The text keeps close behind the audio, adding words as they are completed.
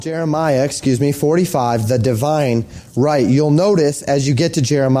Jeremiah 45, the divine right. You'll notice as you get to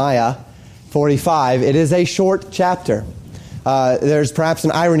Jeremiah 45, it is a short chapter. There's perhaps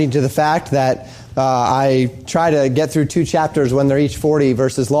an irony to the fact that I try to get through two chapters when they're each 40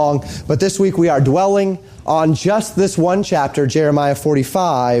 verses long, but this week we are dwelling on just this one chapter, Jeremiah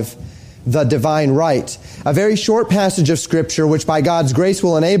 45, the divine right. A very short passage of Scripture which by God's grace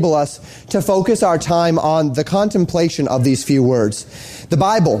will enable us to focus our time on the contemplation of these few words. The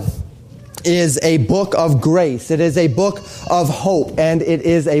Bible is a book of grace. It is a book of hope, and it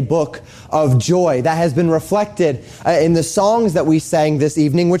is a book of joy. That has been reflected in the songs that we sang this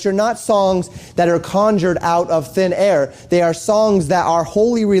evening, which are not songs that are conjured out of thin air. They are songs that are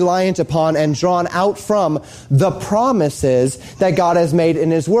wholly reliant upon and drawn out from the promises that God has made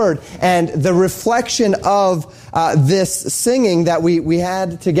in His Word. And the reflection of this singing that we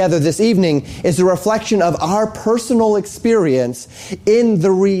had together this evening is a reflection of our personal experience in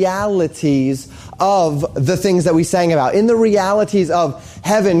the realities of the things that we sang about, in the realities of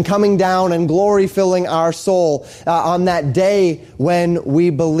heaven coming down and glory filling our soul on that day when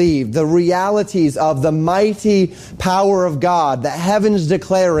we believe, the realities of the mighty power of God, the heavens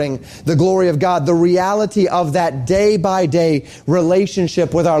declaring the glory of God, the reality of that day-by-day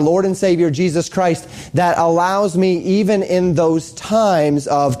relationship with our Lord and Savior Jesus Christ that allows me, even in those times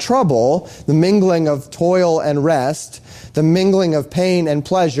of trouble, the mingling of toil and rest, the mingling of pain and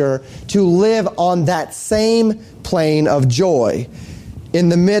pleasure, to live on that same plane of joy in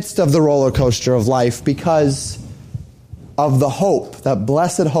the midst of the roller coaster of life because of the hope, that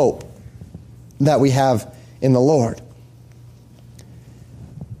blessed hope that we have in the Lord.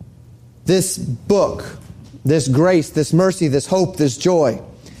 This book, this grace, this mercy, this hope, this joy,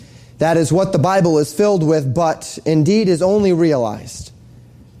 that is what the Bible is filled with, but indeed is only realized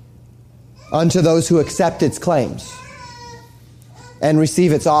unto those who accept its claims and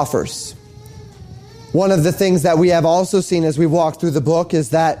receive its offers. One of the things that we have also seen as we walk through the book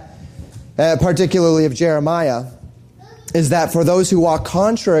is that, particularly of Jeremiah, is that for those who walk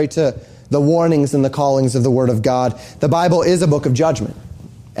contrary to the warnings and the callings of the Word of God, the Bible is a book of judgment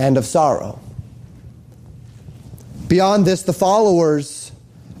and of sorrow. Beyond this, the followers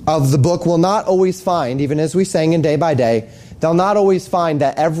of the book will not always find, even as we sang in Day by Day, they'll not always find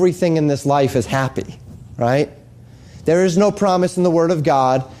that everything in this life is happy, right? There is no promise in the Word of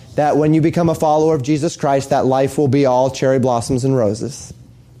God that when you become a follower of Jesus Christ, that life will be all cherry blossoms and roses.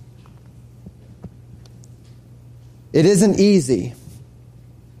 It isn't easy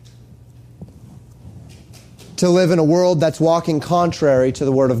to live in a world that's walking contrary to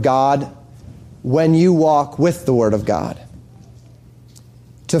the Word of God when you walk with the Word of God.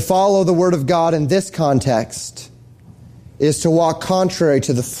 To follow the Word of God in this context is to walk contrary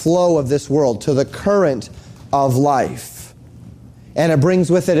to the flow of this world, to the current of life. And it brings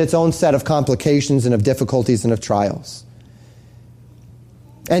with it its own set of complications and of difficulties and of trials.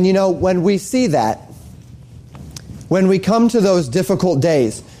 And you know, when we see that, when we come to those difficult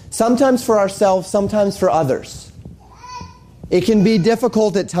days, sometimes for ourselves, sometimes for others, it can be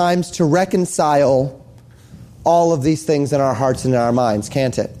difficult at times to reconcile all of these things in our hearts and in our minds,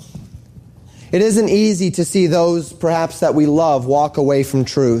 can't it? It isn't easy to see those perhaps that we love walk away from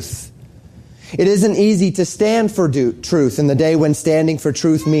truth. It isn't easy to stand for truth in the day when standing for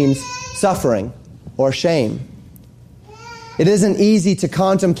truth means suffering or shame. It isn't easy to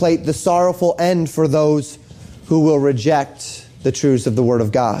contemplate the sorrowful end for those who will reject the truths of the Word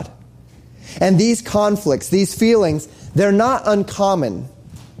of God. And these conflicts, these feelings, they're not uncommon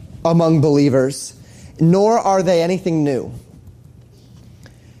among believers, nor are they anything new.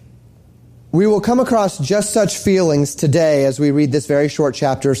 We will come across just such feelings today as we read this very short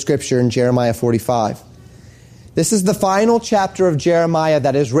chapter of Scripture in Jeremiah 45. This is the final chapter of Jeremiah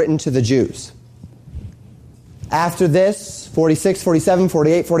that is written to the Jews. After this, 46, 47,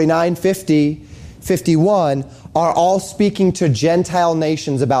 48, 49, 50, 51 are all speaking to Gentile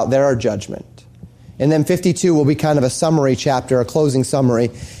nations about their judgment. And then 52 will be kind of a summary chapter, a closing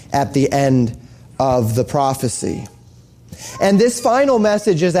summary at the end of the prophecy. And this final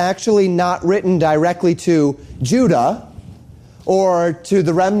message is actually not written directly to Judah or to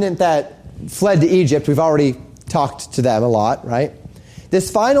the remnant that fled to Egypt. We've already talked to them a lot, right? This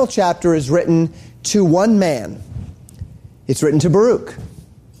final chapter is written to one man. It's written to Baruch,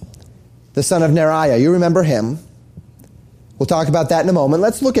 the son of Neriah. You remember him. We'll talk about that in a moment.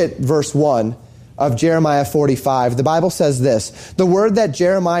 Let's look at verse 1 of Jeremiah 45. The Bible says this: "The word that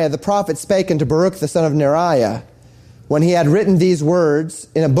Jeremiah the prophet spake unto Baruch the son of Neriah, when he had written these words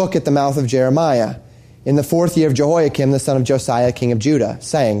in a book at the mouth of Jeremiah, in the 4th year of Jehoiakim, the son of Josiah, king of Judah,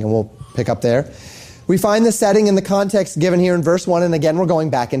 saying," and we'll pick up there, We find the setting in the context given here in verse 1, and again, we're going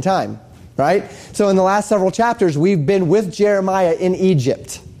back in time, right? So in the last several chapters, we've been with Jeremiah in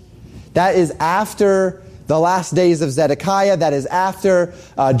Egypt. That is after the last days of Zedekiah. That is after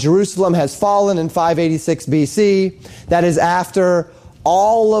Jerusalem has fallen in 586 BC. That is after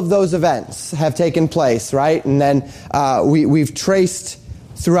all of those events have taken place, right? And then we've traced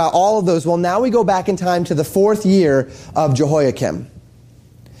throughout all of those. Well, now we go back in time to the 4th year of Jehoiakim.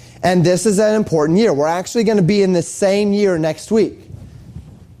 And this is an important year. We're actually going to be in the same year next week.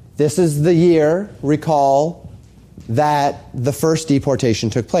 This is the year, recall, that the first deportation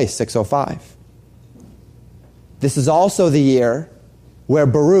took place, 605. This is also the year where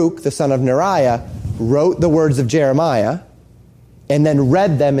Baruch, the son of Neriah, wrote the words of Jeremiah and then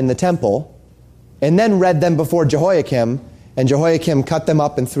read them in the temple and then read them before Jehoiakim, and Jehoiakim cut them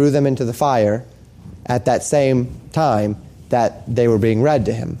up and threw them into the fire at that same time that they were being read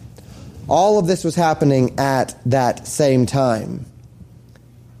to him. All of this was happening at that same time.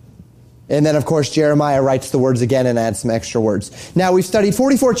 And then, of course, Jeremiah writes the words again and adds some extra words. Now, we've studied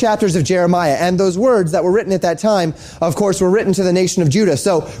 44 chapters of Jeremiah, and those words that were written at that time, of course, were written to the nation of Judah.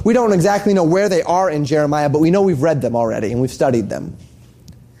 So we don't exactly know where they are in Jeremiah, but we know we've read them already, and we've studied them.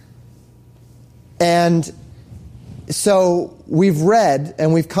 And so we've read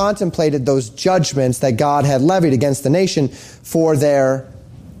and we've contemplated those judgments that God had levied against the nation for their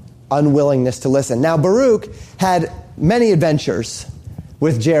unwillingness to listen. Now, Baruch had many adventures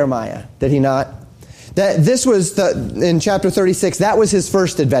with Jeremiah, did he not? This was, in chapter 36, that was his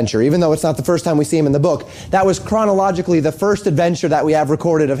first adventure, even though it's not the first time we see him in the book. That was chronologically the first adventure that we have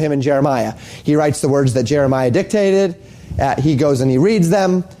recorded of him and Jeremiah. He writes the words that Jeremiah dictated, he goes and he reads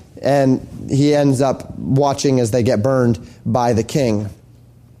them, and he ends up watching as they get burned by the king.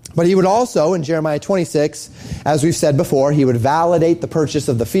 But he would also, in Jeremiah 26, as we've said before, he would validate the purchase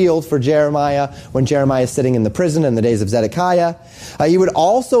of the field for Jeremiah when Jeremiah is sitting in the prison in the days of Zedekiah. He would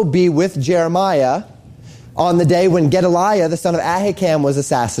also be with Jeremiah on the day when Gedaliah, the son of Ahikam, was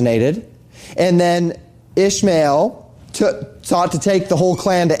assassinated. And then Ishmael sought to take the whole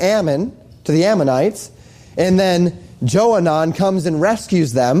clan to Ammon, to the Ammonites. And then Johanan comes and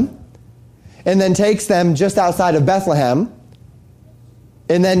rescues them, and then takes them just outside of Bethlehem.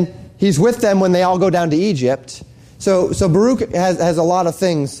 And then he's with them when they all go down to Egypt. So Baruch has a lot of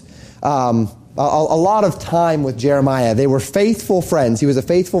things, a lot of time with Jeremiah. They were faithful friends. He was a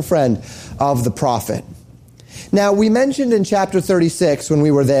faithful friend of the prophet. Now, we mentioned in chapter 36 when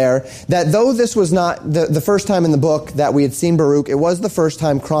we were there that though this was not the first time in the book that we had seen Baruch, it was the first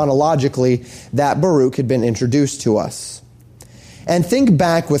time chronologically that Baruch had been introduced to us. And think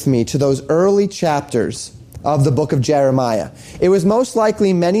back with me to those early chapters of the book of Jeremiah. It was most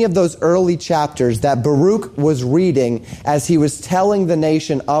likely many of those early chapters that Baruch was reading as he was telling the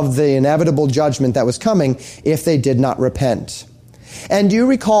nation of the inevitable judgment that was coming if they did not repent. And do you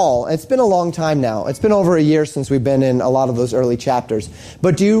recall, it's been a long time now, it's been over a year since we've been in a lot of those early chapters,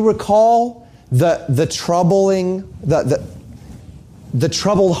 but do you recall the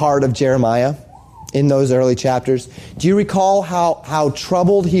troubled heart of Jeremiah in those early chapters? Do you recall how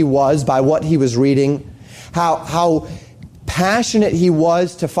troubled he was by what he was reading? How passionate he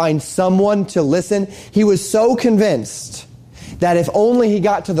was to find someone to listen? He was so convinced that if only he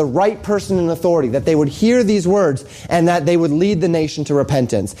got to the right person in authority, that they would hear these words and that they would lead the nation to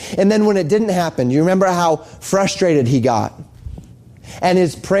repentance. And then when it didn't happen, do you remember how frustrated he got? And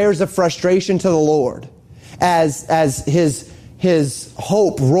his prayers of frustration to the Lord as his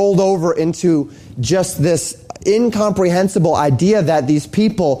hope rolled over into just this incomprehensible idea that these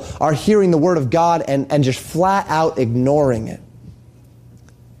people are hearing the word of God and just flat out ignoring it.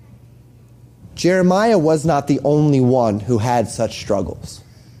 Jeremiah was not the only one who had such struggles.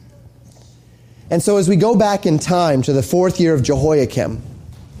 And so as we go back in time to the 4th year of Jehoiakim,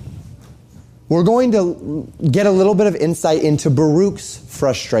 we're going to get a little bit of insight into Baruch's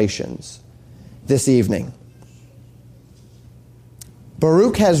frustrations this evening.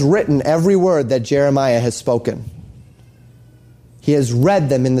 Baruch has written every word that Jeremiah has spoken. He has read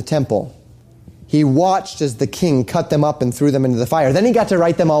them in the temple. He watched as the king cut them up and threw them into the fire. Then he got to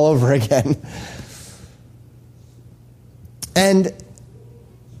write them all over again. And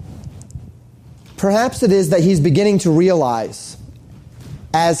perhaps it is that he's beginning to realize,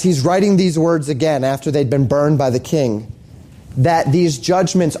 as he's writing these words again after they'd been burned by the king, that these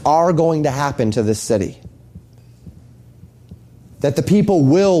judgments are going to happen to this city. That the people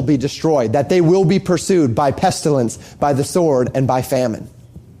will be destroyed, that they will be pursued by pestilence, by the sword, and by famine.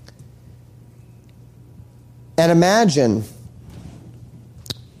 And imagine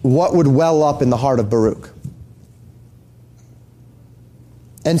what would well up in the heart of Baruch.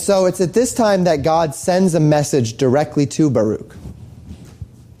 And so it's at this time that God sends a message directly to Baruch.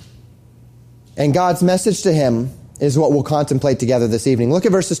 And God's message to him is what we'll contemplate together this evening. Look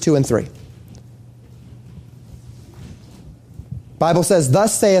at verses 2 and 3. Bible says,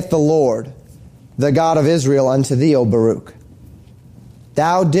 "Thus saith the Lord, the God of Israel, unto thee, O Baruch.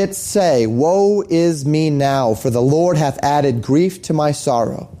 Thou didst say, Woe is me now, for the Lord hath added grief to my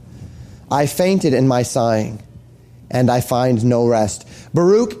sorrow. I fainted in my sighing, and I find no rest."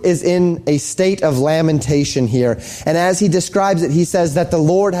 Baruch is in a state of lamentation here. And as he describes it, he says that the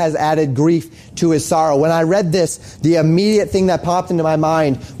Lord has added grief to his sorrow. When I read this, the immediate thing that popped into my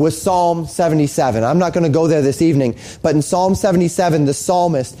mind was Psalm 77. I'm not going to go there this evening, but in Psalm 77, the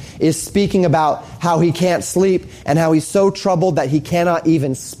psalmist is speaking about how he can't sleep and how he's so troubled that he cannot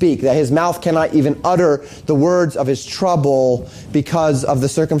even speak, that his mouth cannot even utter the words of his trouble because of the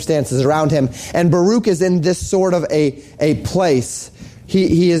circumstances around him. And Baruch is in this sort of a place.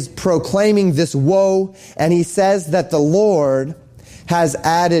 He is proclaiming this woe, and he says that the Lord has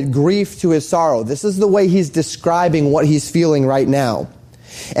added grief to his sorrow. This is the way he's describing what he's feeling right now.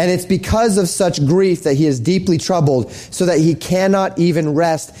 And it's because of such grief that he is deeply troubled, so that he cannot even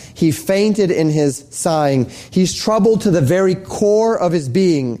rest. He fainted in his sighing. He's troubled to the very core of his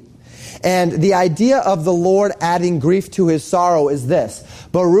being. And the idea of the Lord adding grief to his sorrow is this: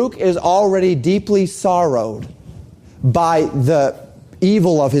 Baruch is already deeply sorrowed by the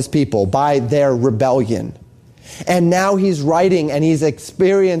evil of his people, by their rebellion. And now he's writing and he's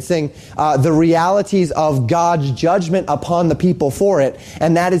experiencing the realities of God's judgment upon the people for it.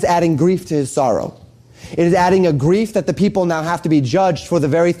 And that is adding grief to his sorrow. It is adding a grief that the people now have to be judged for the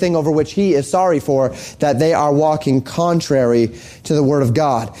very thing over which he is sorry for, that they are walking contrary to the word of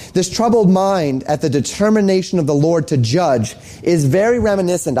God. This troubled mind at the determination of the Lord to judge is very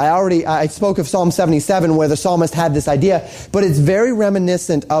reminiscent. I spoke of Psalm 77 where the psalmist had this idea, but it's very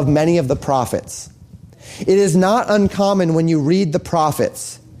reminiscent of many of the prophets. It is not uncommon when you read the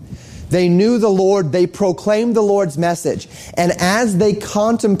prophets. They knew the Lord, they proclaimed the Lord's message. And as they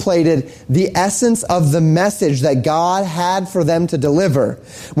contemplated the essence of the message that God had for them to deliver,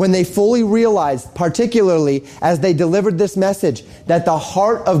 when they fully realized, particularly as they delivered this message, that the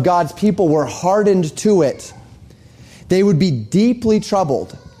heart of God's people were hardened to it, they would be deeply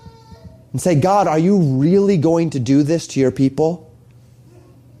troubled and say, God, are you really going to do this to your people?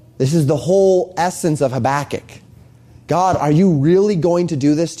 This is the whole essence of Habakkuk. God, are you really going to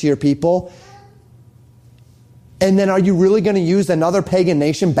do this to your people? And then are you really going to use another pagan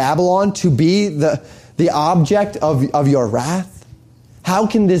nation, Babylon, to be the object of your wrath? How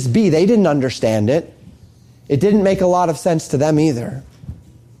can this be? They didn't understand it. It didn't make a lot of sense to them either.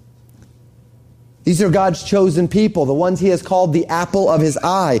 These are God's chosen people, the ones he has called the apple of his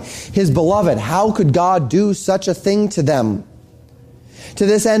eye, his beloved. How could God do such a thing to them? To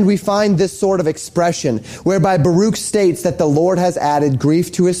this end, we find this sort of expression whereby Baruch states that the Lord has added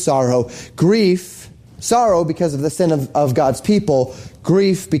grief to his sorrow. Grief, sorrow because of the sin of God's people.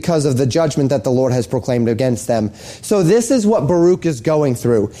 Grief because of the judgment that the Lord has proclaimed against them. So this is what Baruch is going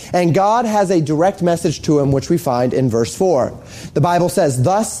through. And God has a direct message to him, which we find in verse 4. The Bible says,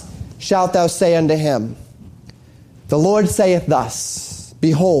 Thus shalt thou say unto him, The Lord saith thus,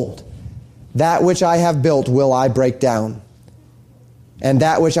 Behold, that which I have built will I break down, and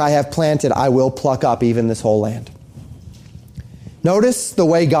that which I have planted I will pluck up, even this whole land. Notice the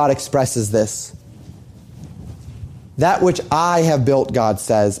way God expresses this. That which I have built, God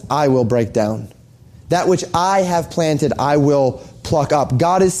says, I will break down. That which I have planted, I will pluck up.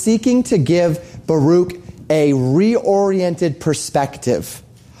 God is seeking to give Baruch a reoriented perspective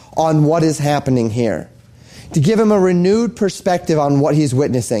on what is happening here. To give him a renewed perspective on what he's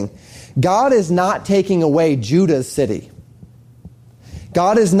witnessing. God is not taking away Judah's city.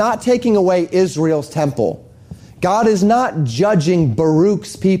 God is not taking away Israel's temple. God is not judging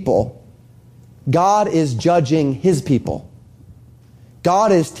Baruch's people. God is judging his people.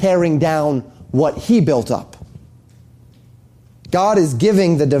 God is tearing down what he built up. God is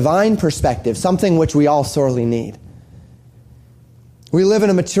giving the divine perspective, something which we all sorely need. We live in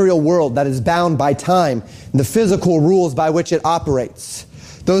a material world that is bound by time, the physical rules by which it operates.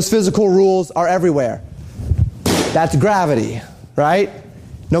 Those physical rules are everywhere. That's gravity, right?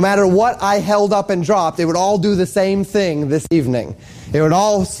 No matter what I held up and dropped, it would all do the same thing this evening. It would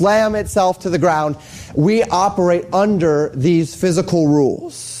all slam itself to the ground. We operate under these physical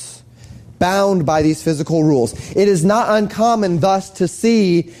rules, bound by these physical rules. It is not uncommon thus to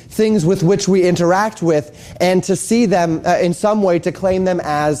see things with which we interact with and to see them in some way, to claim them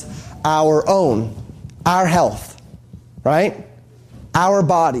as our own, our health, right? Our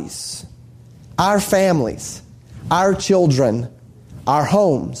bodies, our families, our children, our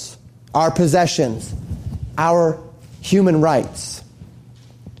homes, our possessions, our human rights.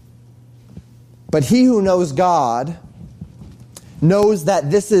 But he who knows God knows that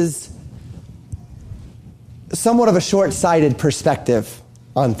this is somewhat of a short-sighted perspective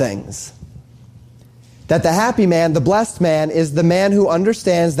on things. That the happy man, the blessed man, is the man who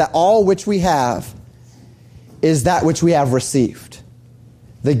understands that all which we have is that which we have received.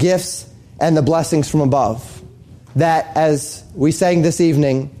 The gifts and the blessings from above. That, as we sang this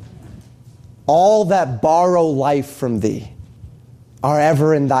evening, all that borrow life from thee are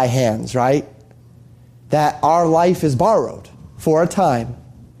ever in thy hands, right? That our life is borrowed for a time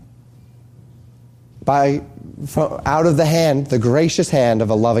out of the gracious hand of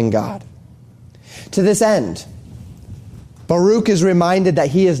a loving God. To this end, Baruch is reminded that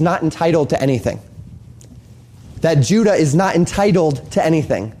he is not entitled to anything. That Judah is not entitled to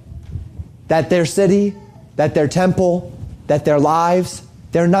anything. That their city, that their temple, that their lives,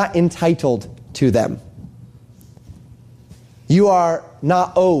 they're not entitled to them. You are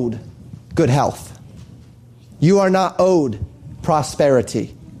not owed good health. You are not owed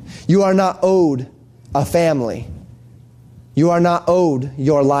prosperity. You are not owed a family. You are not owed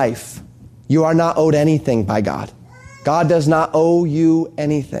your life. You are not owed anything by God. God does not owe you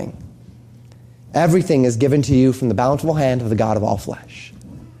anything. Everything is given to you from the bountiful hand of the God of all flesh.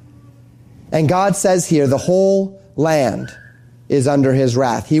 And God says here, the whole land is under his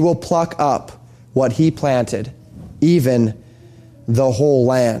wrath. He will pluck up what he planted, even the whole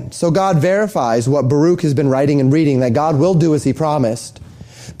land. So God verifies what Baruch has been writing and reading, that God will do as he promised,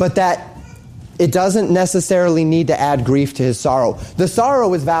 but that it doesn't necessarily need to add grief to his sorrow. The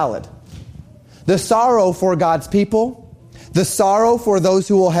sorrow is valid. The sorrow for God's people, the sorrow for those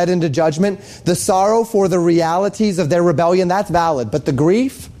who will head into judgment, the sorrow for the realities of their rebellion, that's valid. But the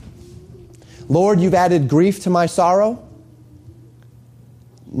grief, Lord, you've added grief to my sorrow,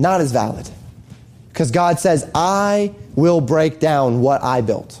 not as valid. Because God says, I will break down what I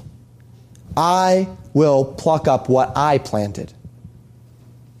built. I will pluck up what I planted.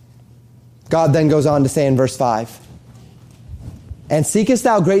 God then goes on to say in verse 5, and seekest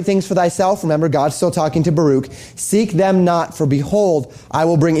thou great things for thyself? Remember, God's still talking to Baruch. Seek them not, for behold, I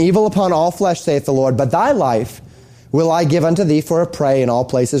will bring evil upon all flesh, saith the Lord, but thy life will I give unto thee for a prey in all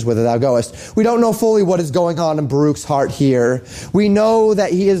places whither thou goest. We don't know fully what is going on in Baruch's heart here. We know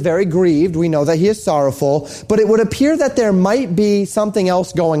that he is very grieved. We know that he is sorrowful. But it would appear that there might be something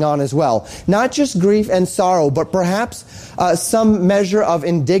else going on as well. Not just grief and sorrow, but perhaps some measure of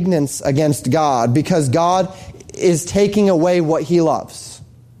indignance against God, because God is taking away what he loves.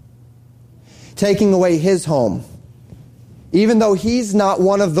 Taking away his home. Even though he's not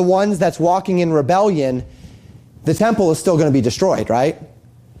one of the ones that's walking in rebellion, the temple is still going to be destroyed, right?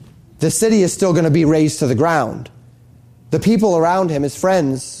 The city is still going to be razed to the ground. The people around him, his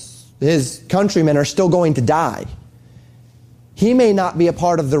friends, his countrymen, are still going to die. He may not be a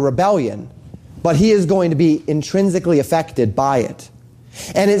part of the rebellion, but he is going to be intrinsically affected by it.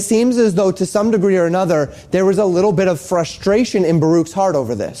 And it seems as though to some degree or another, there was a little bit of frustration in Baruch's heart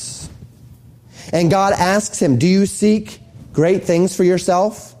over this. And God asks him, do you seek great things for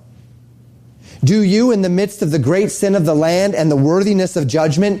yourself? Do you, in the midst of the great sin of the land and the worthiness of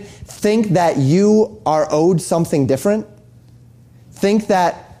judgment, think that you are owed something different? Think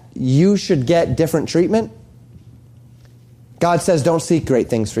that you should get different treatment? God says, don't seek great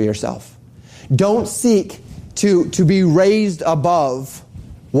things for yourself. Don't seek to be raised above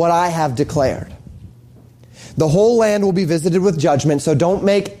what I have declared. The whole land will be visited with judgment, so don't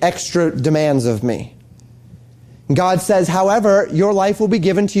make extra demands of me. God says, however, your life will be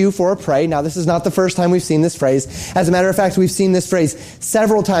given to you for a prey. Now, this is not the first time we've seen this phrase. As a matter of fact, we've seen this phrase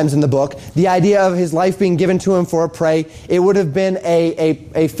several times in the book. The idea of his life being given to him for a prey, it would have been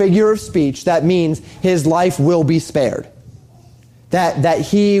a figure of speech that means his life will be spared. That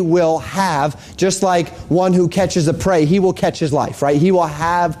he will have, just like one who catches a prey, he will catch his life, right? He will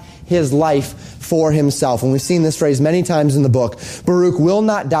have his life for himself. And we've seen this phrase many times in the book. Baruch will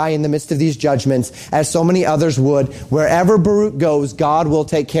not die in the midst of these judgments, as so many others would. Wherever Baruch goes, God will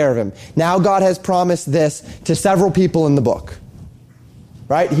take care of him. Now God has promised this to several people in the book,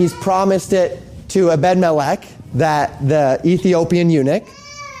 right? He's promised it to Ebed-Melech, the Ethiopian eunuch.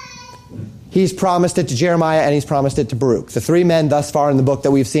 He's promised it to Jeremiah, and he's promised it to Baruch, the three men thus far in the book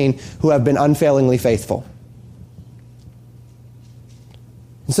that we've seen who have been unfailingly faithful.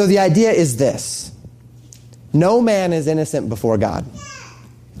 And so the idea is this: no man is innocent before God.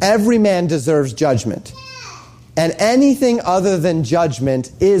 Every man deserves judgment. And anything other than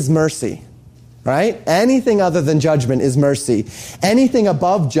judgment is mercy, right? Anything other than judgment is mercy. Anything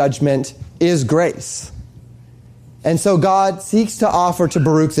above judgment is grace. And so God seeks to offer to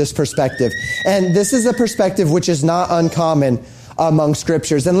Baruch this perspective. And this is a perspective which is not uncommon among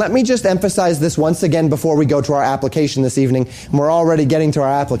scriptures. And let me just emphasize this once again before we go to our application this evening. And we're already getting to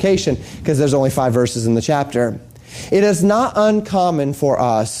our application because there's only 5 verses in the chapter. It is not uncommon for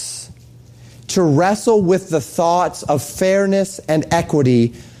us to wrestle with the thoughts of fairness and equity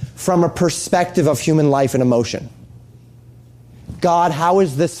from a perspective of human life and emotion. God, how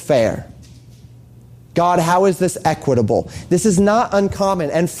is this fair? God, how is this equitable? This is not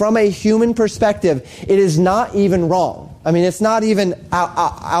uncommon. And from a human perspective, it is not even wrong. I mean, it's not even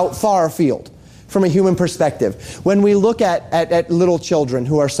out far afield from a human perspective. When we look at little children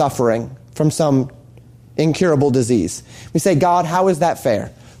who are suffering from some incurable disease, we say, God, how is that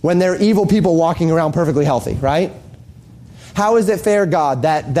fair? When there are evil people walking around perfectly healthy, right? How is it fair, God,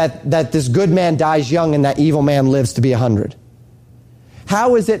 that this good man dies young and that evil man lives to be 100?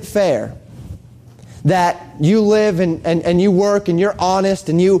 How is it fair that you live and you work and you're honest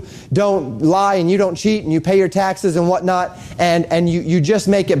and you don't lie and you don't cheat and you pay your taxes and whatnot and you just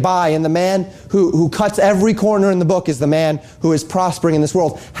make it by, and the man who cuts every corner in the book is the man who is prospering in this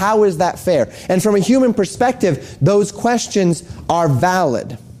world? How is that fair? And from a human perspective, those questions are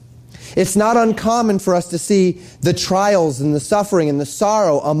valid. It's not uncommon for us to see the trials and the suffering and the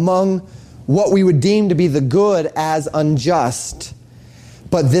sorrow among what we would deem to be the good as unjust.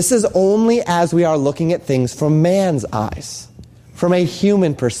 But this is only as we are looking at things from man's eyes, from a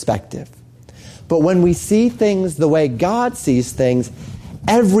human perspective. But when we see things the way God sees things,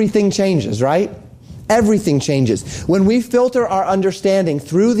 everything changes, right? Everything changes. When we filter our understanding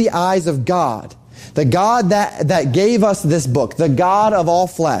through the eyes of God, the God that gave us this book, the God of all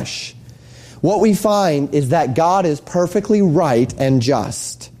flesh, what we find is that God is perfectly right and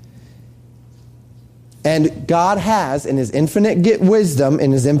just. And God has, in His infinite wisdom,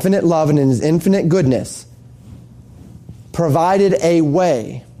 in His infinite love, and in His infinite goodness, provided a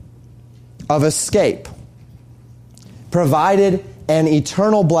way of escape, provided an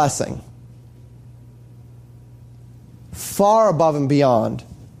eternal blessing far above and beyond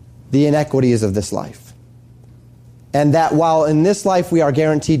the inequities of this life. And that while in this life we are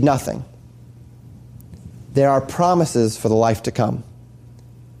guaranteed nothing, there are promises for the life to come,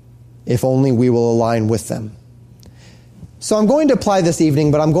 if only we will align with them. So I'm going to apply this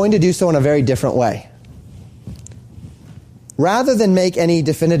evening, but I'm going to do so in a very different way. Rather than make any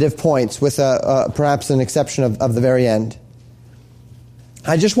definitive points, with perhaps an exception of the very end,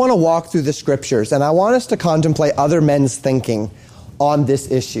 I just want to walk through the scriptures, and I want us to contemplate other men's thinking on this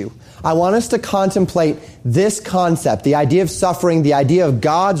issue. I want us to contemplate this concept, the idea of suffering, the idea of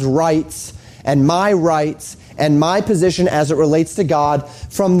God's rights and my position as it relates to God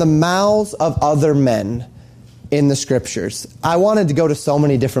from the mouths of other men in the scriptures. I wanted to go to so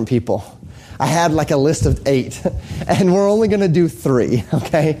many different people. I had like a list of 8, and we're only going to do 3,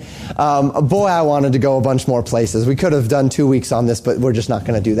 okay? Boy, I wanted to go a bunch more places. We could have done 2 weeks on this, but we're just not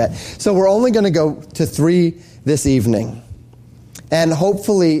going to do that. So we're only going to go to 3 this evening. And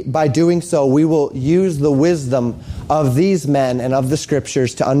hopefully, by doing so, we will use the wisdom of these men and of the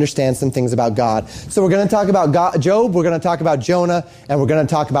scriptures to understand some things about God. So we're going to talk about Job, we're going to talk about Jonah, and we're going to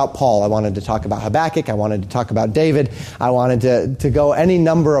talk about Paul. I wanted to talk about Habakkuk, I wanted to talk about David, I wanted to go any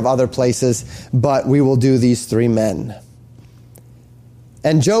number of other places, but we will do these 3 men.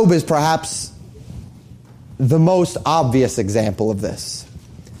 And Job is perhaps the most obvious example of this.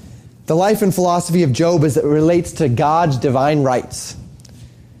 The life and philosophy of Job as it relates to God's divine rights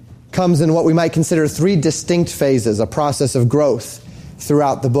comes in what we might consider 3 distinct phases, a process of growth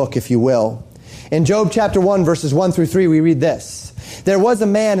throughout the book, if you will. In Job chapter 1, verses 1 through 3, we read this. There was a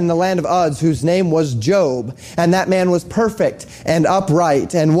man in the land of Uz whose name was Job, and that man was perfect and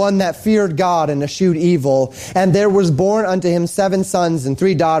upright, and one that feared God and eschewed evil. And there was born unto him 7 sons and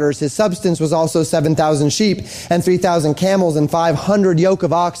 3 daughters. His substance was also 7,000 sheep, and 3,000 camels, and 500 yoke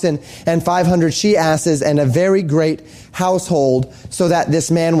of oxen, and 500 she-asses, and a very great household, so that this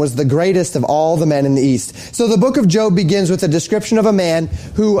man was the greatest of all the men in the east. So the book of Job begins with a description of a man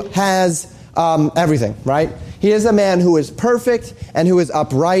who has everything, right? He is a man who is perfect and who is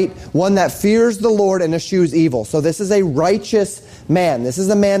upright, one that fears the Lord and eschews evil. So this is a righteous man. This is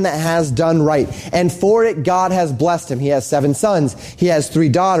a man that has done right. And for it, God has blessed him. He has 7 sons. He has 3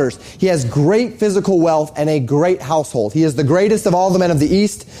 daughters. He has great physical wealth and a great household. He is the greatest of all the men of the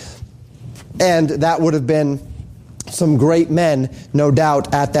East. And that would have been some great men, no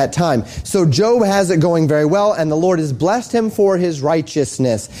doubt, at that time. So Job has it going very well, and the Lord has blessed him for his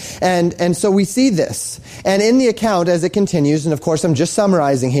righteousness. And so we see this. And in the account, as it continues, and of course I'm just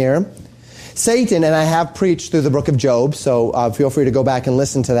summarizing here, Satan, and I have preached through the book of Job, so feel free to go back and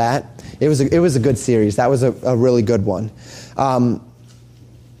listen to that It was a good series. That was a really good one.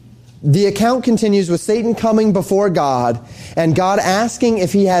 The account continues with Satan coming before God and God asking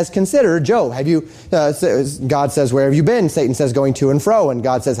if he has considered Job. God says, where have you been? Satan says, going to and fro. And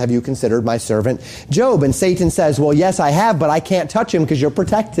God says, have you considered my servant Job? And Satan says, well, yes, I have, but I can't touch him because you're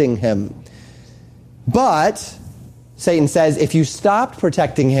protecting him. But Satan says, if you stopped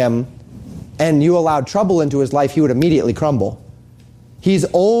protecting him and you allowed trouble into his life, he would immediately crumble. He's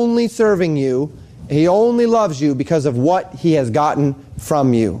only serving you. He only loves you because of what he has gotten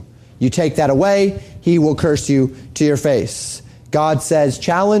from you. You take that away, he will curse you to your face. God says,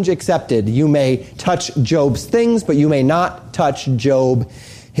 challenge accepted. You may touch Job's things, but you may not touch Job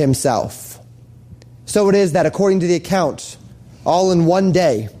himself. So it is that according to the account, all in one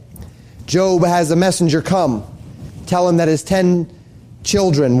day, Job has a messenger come, tell him that his 10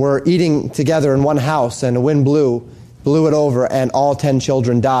 children were eating together in one house, and a wind blew it over, and all 10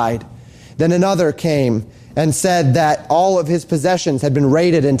 children died. Then another came and said that all of his possessions had been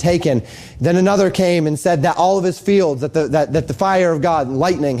raided and taken. Then another came and said that all of his fields, that the fire of God and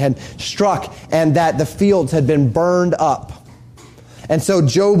lightning had struck, and that the fields had been burned up. And so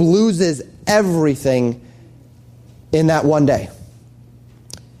Job loses everything in that one day.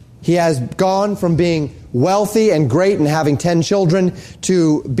 He has gone from being wealthy and great and having 10 children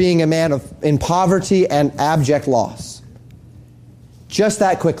to being a man in poverty and abject loss. Just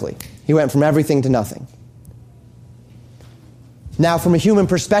that quickly. He went from everything to nothing. Now, from a human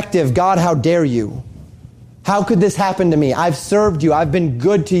perspective, God, how dare you? How could this happen to me? I've served you. I've been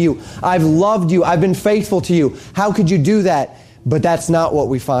good to you. I've loved you. I've been faithful to you. How could you do that? But that's not what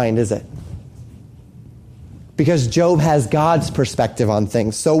we find, is it? Because Job has God's perspective on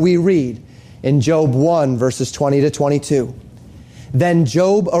things. So we read in Job 1, verses 20 to 22. Then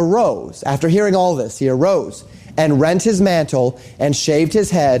Job arose. After hearing all this, he arose and rent his mantle and shaved his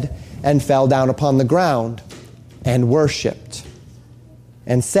head and fell down upon the ground and worshipped.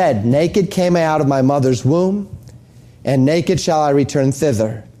 And said, naked came I out of my mother's womb, and naked shall I return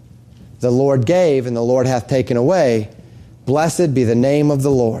thither. The Lord gave, and the Lord hath taken away. Blessed be the name of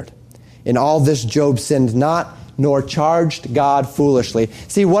the Lord. In all this Job sinned not, nor charged God foolishly.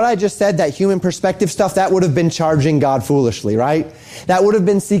 See, what I just said, that human perspective stuff, that would have been charging God foolishly, right? That would have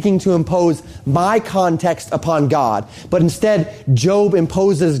been seeking to impose my context upon God. But instead, Job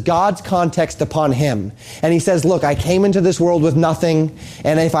imposes God's context upon him. And he says, look, I came into this world with nothing,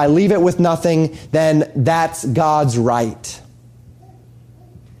 and if I leave it with nothing, then that's God's right.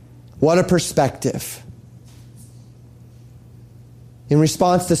 What a perspective. In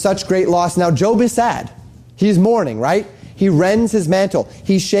response to such great loss, now Job is sad. He's mourning, right? He rends his mantle.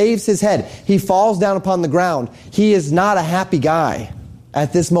 He shaves his head. He falls down upon the ground. He is not a happy guy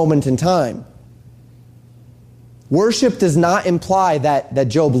at this moment in time. Worship does not imply that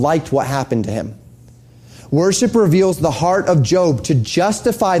Job liked what happened to him. Worship reveals the heart of Job to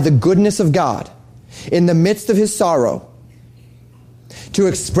justify the goodness of God in the midst of his sorrow, to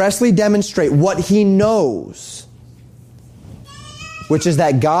expressly demonstrate what he knows, which is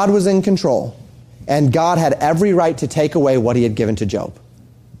that God was in control. And God had every right to take away what he had given to Job.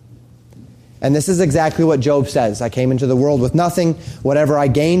 And this is exactly what Job says. I came into the world with nothing. Whatever I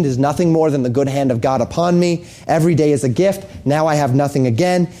gained is nothing more than the good hand of God upon me. Every day is a gift. Now I have nothing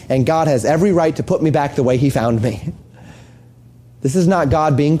again. And God has every right to put me back the way he found me. This is not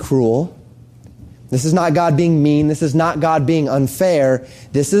God being cruel. This is not God being mean. This is not God being unfair.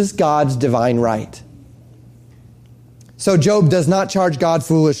 This is God's divine right. So Job does not charge God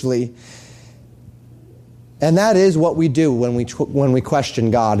foolishly. And that is what we do when we question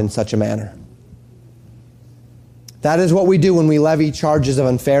God in such a manner. That is what we do when we levy charges of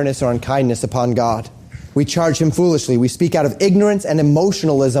unfairness or unkindness upon God. We charge him foolishly. We speak out of ignorance and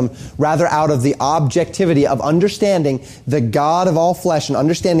emotionalism rather out of the objectivity of understanding the God of all flesh and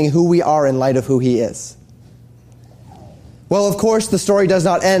understanding who we are in light of who he is. Well, of course, the story does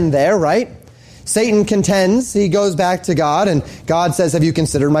not end there, right? Satan contends. He goes back to God, and God says, have you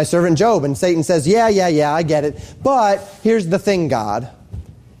considered my servant Job? And Satan says, yeah, I get it. But here's the thing, God.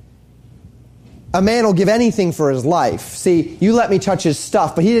 A man will give anything for his life. See, you let me touch his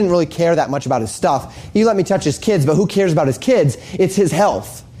stuff, but he didn't really care that much about his stuff. You let me touch his kids, but who cares about his kids? It's his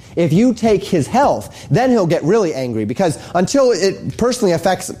health. If you take his health, then he'll get really angry, because until it personally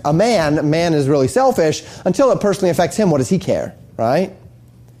affects a man is really selfish. Until it personally affects him, what does he care, right?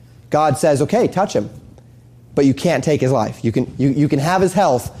 God says, okay, touch him, but you can't take his life. You can have his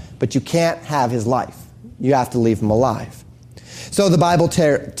health, but you can't have his life. You have to leave him alive. So the Bible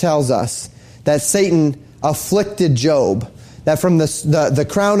tells us that Satan afflicted Job, that from the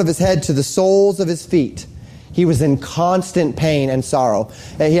crown of his head to the soles of his feet, He was in constant pain and sorrow.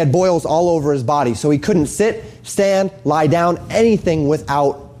 He had boils all over his body, so he couldn't sit, stand, lie down, anything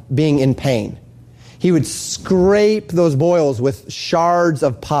without being in pain. He would scrape those boils with shards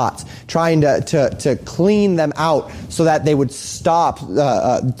of pots, trying to clean them out so that they would stop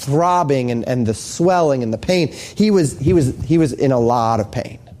throbbing and the swelling and the pain. He was in a lot of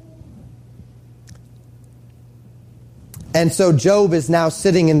pain. And so Job is now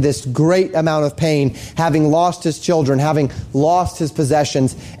sitting in this great amount of pain, having lost his children, having lost his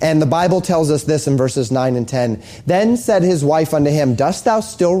possessions. And the Bible tells us this in verses 9 and 10. Then said his wife unto him, Dost thou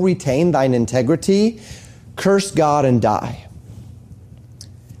still retain thine integrity? Curse God and die.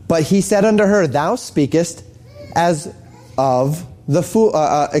 But he said unto her, Thou speakest as of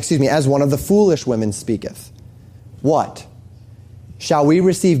the as one of the foolish women speaketh. What? Shall we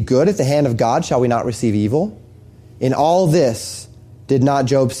receive good at the hand of God? Shall we not receive evil? In all this did not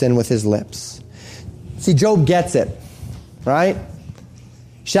Job sin with his lips. See, Job gets it, right?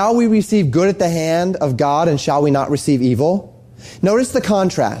 Shall we receive good at the hand of God, and shall we not receive evil? Notice the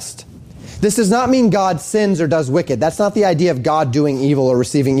contrast. This does not mean God sins or does wicked. That's not the idea of God doing evil or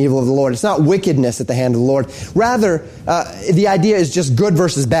receiving evil of the Lord. It's not wickedness at the hand of the Lord. Rather, the idea is just good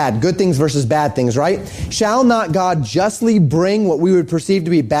versus bad, good things versus bad things, right? Shall not God justly bring what we would perceive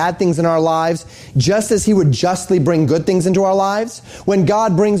to be bad things in our lives, just as he would justly bring good things into our lives? When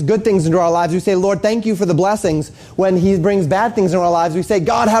God brings good things into our lives, we say, Lord, thank you for the blessings. When he brings bad things into our lives, we say,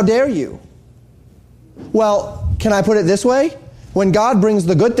 God, how dare you? Well, can I put it this way? When God brings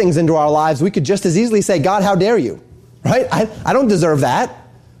the good things into our lives, we could just as easily say, God, how dare you? Right? I don't deserve that.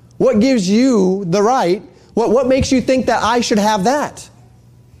 What gives you the right? What makes you think that I should have that?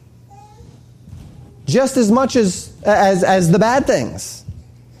 Just as much as the bad things.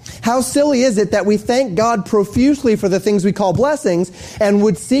 How silly is it that we thank God profusely for the things we call blessings and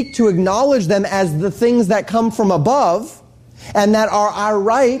would seek to acknowledge them as the things that come from above and that are our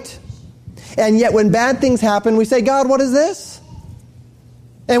right, and yet when bad things happen, we say, God, what is this?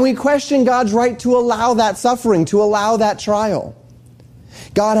 And we question God's right to allow that suffering, to allow that trial.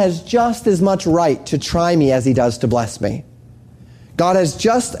 God has just as much right to try me as he does to bless me. God has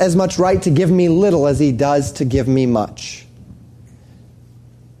just as much right to give me little as he does to give me much.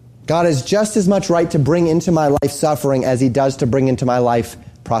 God has just as much right to bring into my life suffering as he does to bring into my life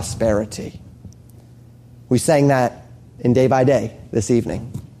prosperity. We sang that in Day by Day this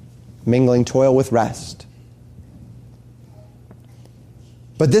evening, mingling toil with rest.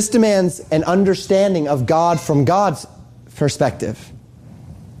 But this demands an understanding of God from God's perspective,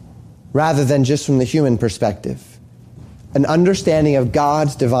 rather than just from the human perspective. An understanding of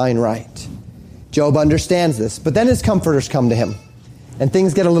God's divine right. Job understands this, but then his comforters come to him, and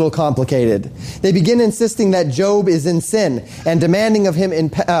things get a little complicated. They begin insisting that Job is in sin and demanding of him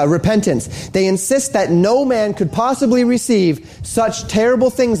repentance. They insist that no man could possibly receive such terrible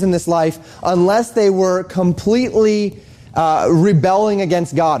things in this life unless they were completely rebelling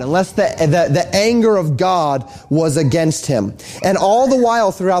against God, unless the anger of God was against him. And all the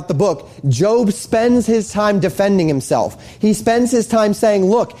while throughout the book, Job spends his time defending himself. He spends his time saying,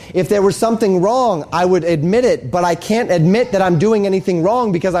 look, if there was something wrong, I would admit it, but I can't admit that I'm doing anything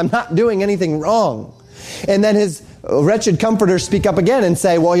wrong because I'm not doing anything wrong. And then his wretched comforters speak up again and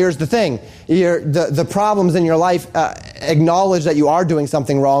say, well, here's the thing. The problems in your life acknowledge that you are doing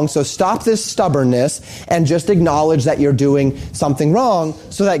something wrong, so stop this stubbornness and just acknowledge that you're doing something wrong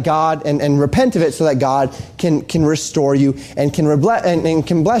so that God, and repent of it so that God can restore you and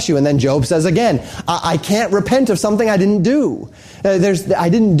can bless you. And then Job says again, I can't repent of something I didn't do. I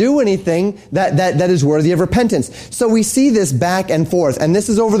didn't do anything that is worthy of repentance. So we see this back and forth, and this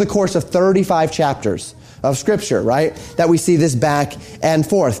is over the course of 35 chapters of Scripture, right? That we see this back and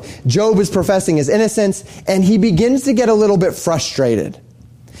forth. Job is professing his innocence, and he begins to get a little bit frustrated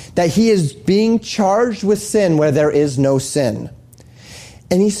that he is being charged with sin where there is no sin.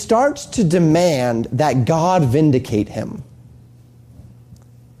 And he starts to demand that God vindicate him.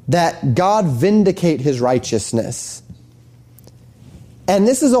 That God vindicate his righteousness. And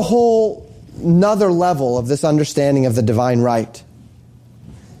this is a whole another level of this understanding of the divine right.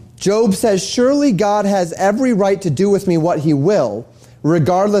 Job says, surely God has every right to do with me what he will,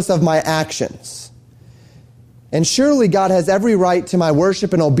 regardless of my actions. And surely God has every right to my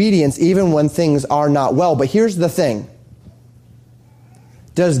worship and obedience, even when things are not well. But here's the thing.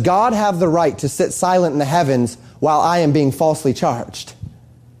 Does God have the right to sit silent in the heavens while I am being falsely charged?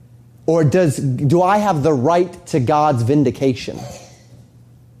 Or do I have the right to God's vindication?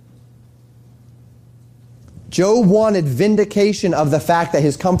 Job wanted vindication of the fact that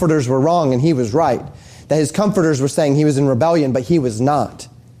his comforters were wrong and he was right. That his comforters were saying he was in rebellion, but he was not.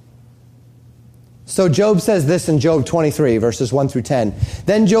 So Job says this in Job 23, verses 1 through 10.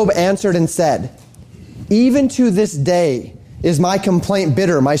 Then Job answered and said, even to this day is my complaint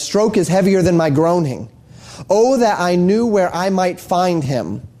bitter. My stroke is heavier than my groaning. Oh, that I knew where I might find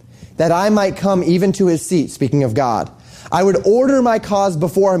him, that I might come even to his seat, speaking of God. I would order my cause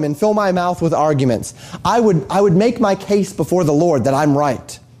before him and fill my mouth with arguments. I would make my case before the Lord that I'm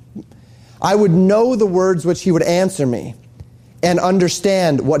right. I would know the words which he would answer me and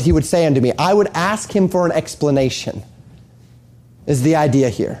understand what he would say unto me. I would ask him for an explanation, is the idea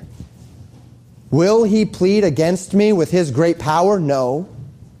here. Will he plead against me with his great power? No.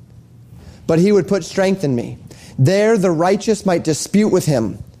 But he would put strength in me. There the righteous might dispute with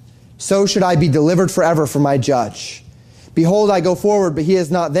him. So should I be delivered forever from my judge. Behold, I go forward, but he is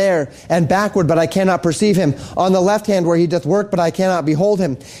not there, and backward, but I cannot perceive him. On the left hand where he doth work, but I cannot behold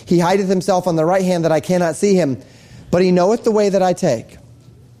him. He hideth himself on the right hand, that I cannot see him. But he knoweth the way that I take.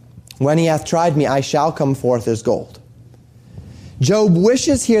 When he hath tried me, I shall come forth as gold. Job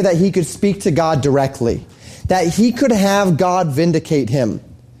wishes here that he could speak to God directly, that he could have God vindicate him.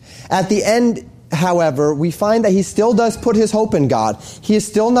 At the end, however, we find that he still does put his hope in God. He is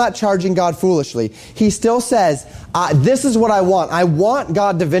still not charging God foolishly. He still says, this is what I want. I want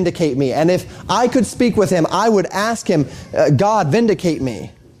God to vindicate me. And if I could speak with him, I would ask him, God, vindicate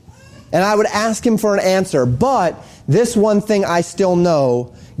me. And I would ask him for an answer. But this one thing I still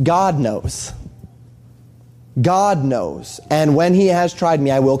know, God knows. God knows. And when he has tried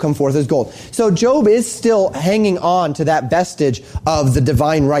me, I will come forth as gold. So Job is still hanging on to that vestige of the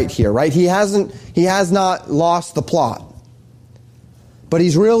divine right here, right? He has not lost the plot. But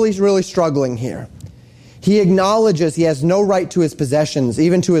he's really struggling here. He acknowledges he has no right to his possessions,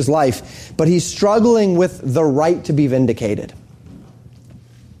 even to his life, but he's struggling with the right to be vindicated.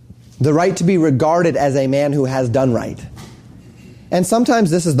 The right to be regarded as a man who has done right. And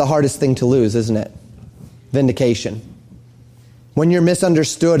sometimes this is the hardest thing to lose, isn't it? Vindication. When you're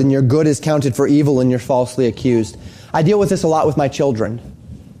misunderstood and your good is counted for evil and you're falsely accused. I deal with this a lot with my children.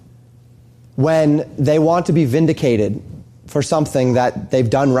 When they want to be vindicated for something that they've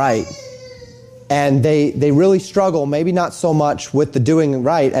done right, and they really struggle, maybe not so much with the doing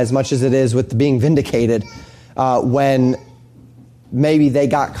right as much as it is with the being vindicated, when maybe they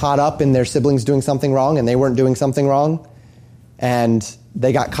got caught up in their siblings doing something wrong and they weren't doing something wrong, and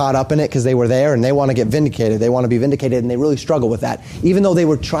they got caught up in it because they were there and they want to get vindicated. They want to be vindicated and they really struggle with that, even though they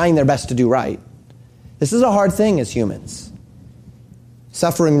were trying their best to do right. This is a hard thing as humans.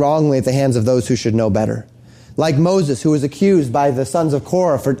 Suffering wrongly at the hands of those who should know better. Like Moses, who was accused by the sons of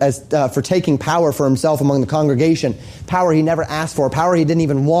Korah for taking power for himself among the congregation. Power he never asked for, power he didn't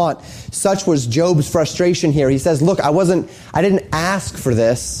even want. Such was Job's frustration here. He says, look, I didn't ask for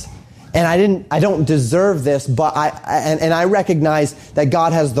this. And I don't deserve this, but I recognize that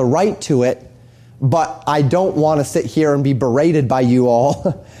God has the right to it, but I don't want to sit here and be berated by you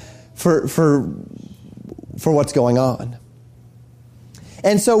all for what's going on.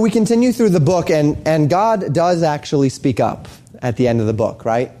 And so we continue through the book, and God does actually speak up at the end of the book,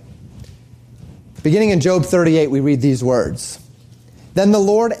 right? Beginning in Job 38, we read these words. Then the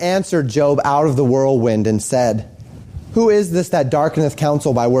Lord answered Job out of the whirlwind and said, who is this that darkeneth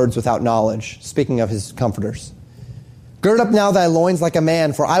counsel by words without knowledge? Speaking of his comforters. Gird up now thy loins like a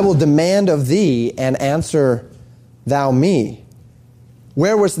man, for I will demand of thee, and answer thou me.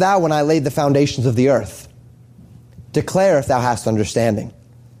 Where wast thou when I laid the foundations of the earth? Declare if thou hast understanding.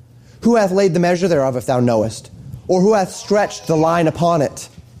 Who hath laid the measure thereof, if thou knowest? Or who hath stretched the line upon it?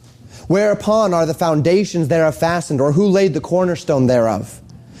 Whereupon are the foundations thereof fastened? Or who laid the cornerstone thereof?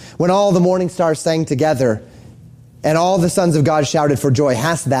 When all the morning stars sang together, and all the sons of God shouted for joy,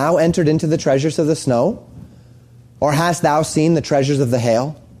 hast thou entered into the treasures of the snow? Or hast thou seen the treasures of the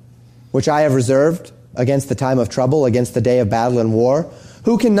hail, which I have reserved against the time of trouble, against the day of battle and war?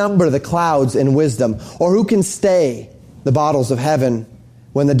 Who can number the clouds in wisdom? Or who can stay the bottles of heaven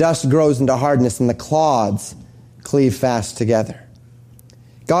when the dust grows into hardness and the clods cleave fast together?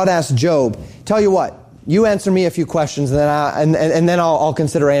 God asked Job, tell you what, you answer me a few questions and then I'll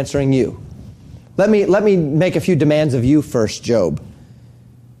consider answering you. Let me make a few demands of you first, Job.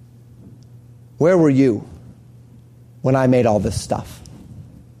 Where were you when I made all this stuff?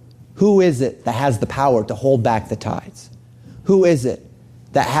 Who is it that has the power to hold back the tides? Who is it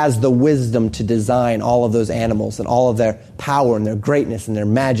that has the wisdom to design all of those animals and all of their power and their greatness and their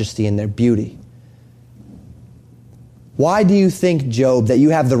majesty and their beauty? Why do you think, Job, that you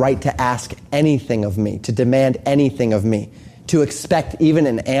have the right to ask anything of me, to demand anything of me, to expect even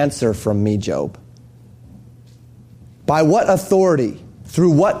an answer from me, Job? By what authority,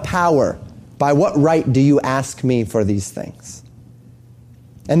 through what power, by what right do you ask me for these things?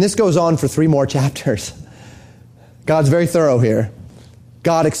 And this goes on for 3 more chapters. God's very thorough here.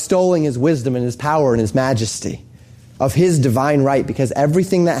 God extolling his wisdom and his power and his majesty of his divine right, because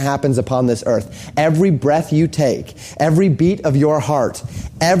everything that happens upon this earth, every breath you take, every beat of your heart,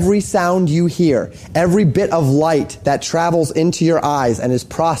 every sound you hear, every bit of light that travels into your eyes and is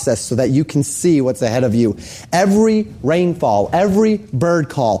processed so that you can see what's ahead of you, every rainfall, every bird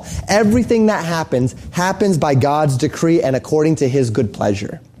call, everything that happens by God's decree and according to his good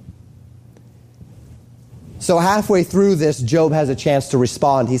pleasure. So halfway through this, Job has a chance to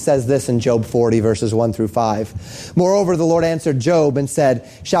respond. He says this in Job 40, verses 1 through 5. Moreover, the Lord answered Job and said,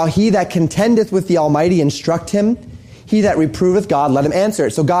 shall he that contendeth with the Almighty instruct him? He that reproveth God, let him answer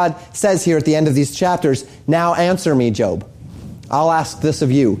it. So God says here at the end of these chapters, now answer me, Job. I'll ask this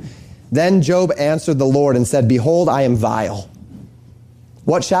of you. Then Job answered the Lord and said, behold, I am vile.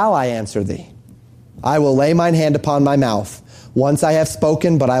 What shall I answer thee? I will lay mine hand upon my mouth. Once I have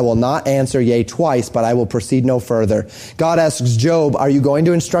spoken, but I will not answer, yea, twice, but I will proceed no further. God asks Job, are you going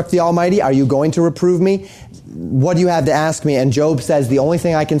to instruct the Almighty? Are you going to reprove me? What do you have to ask me? And Job says, the only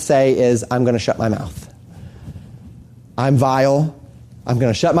thing I can say is, I'm going to shut my mouth. I'm vile. I'm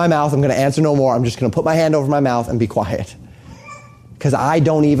going to shut my mouth. I'm going to answer no more. I'm just going to put my hand over my mouth and be quiet. Because I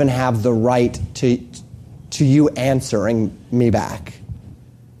don't even have the right to you answering me back.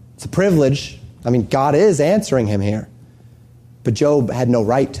 It's a privilege. I mean, God is answering him here. But Job had no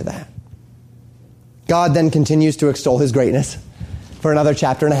right to that. God then continues to extol his greatness for another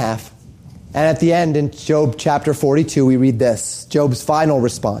chapter and a half. And at the end, in Job chapter 42, we read this, Job's final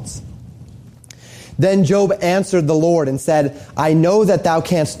response. Then Job answered the Lord and said, I know that thou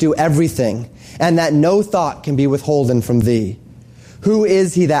canst do everything, and that no thought can be withholden from thee. Who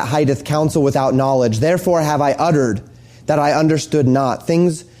is he that hideth counsel without knowledge? Therefore have I uttered that I understood not,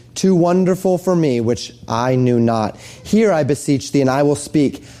 things too wonderful for me, which I knew not. Hear, I beseech thee, and I will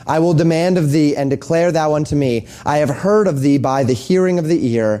speak. I will demand of thee, and declare thou unto me. I have heard of thee by the hearing of the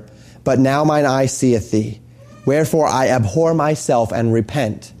ear, but now mine eye seeth thee. Wherefore I abhor myself and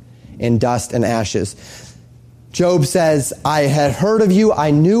repent in dust and ashes. Job says, I had heard of you,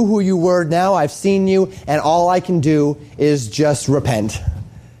 I knew who you were, now I've seen you, and all I can do is just repent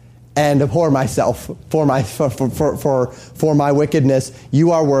and abhor myself for my wickedness.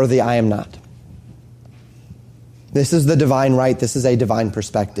 You are worthy, I am not. This is the divine right. This is a divine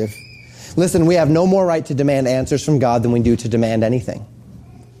perspective. Listen, we have no more right to demand answers from God than we do to demand anything.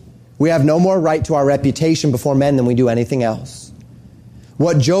 We have no more right to our reputation before men than we do anything else.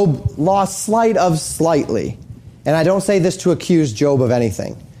 What Job lost sight of slightly, and I don't say this to accuse Job of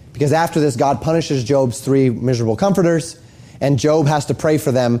anything, because after this, God punishes Job's 3 miserable comforters, and Job has to pray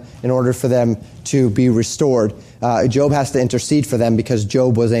for them in order for them to be restored. Job has to intercede for them because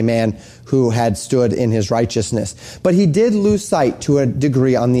Job was a man who had stood in his righteousness. But he did lose sight to a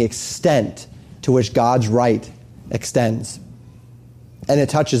degree on the extent to which God's right extends. And it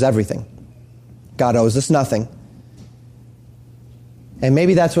touches everything. God owes us nothing. And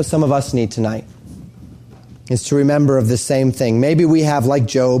maybe that's what some of us need tonight, is to remember of the same thing. Maybe we have, like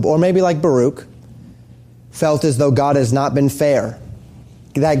Job, or maybe like Baruch, felt as though God has not been fair,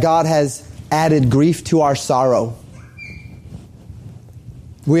 that God has added grief to our sorrow.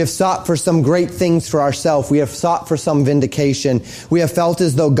 We have sought for some great things for ourselves. We have sought for some vindication. We have felt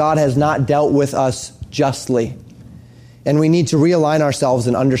as though God has not dealt with us justly. And we need to realign ourselves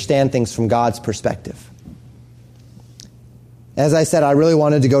and understand things from God's perspective. As I said, I really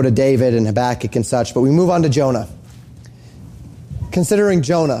wanted to go to David and Habakkuk and such, but we move on to Jonah. Considering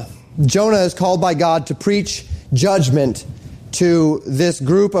Jonah. Jonah is called by God to preach judgment to this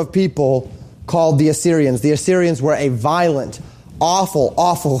group of people called the Assyrians. The Assyrians were a violent, awful,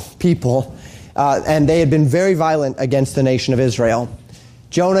 awful people, and they had been very violent against the nation of Israel.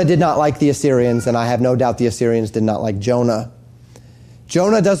 Jonah did not like the Assyrians, and I have no doubt the Assyrians did not like Jonah.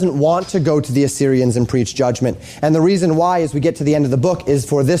 Jonah doesn't want to go to the Assyrians and preach judgment. And the reason why, as we get to the end of the book, is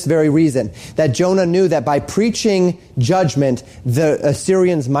for this very reason. That Jonah knew that by preaching judgment, the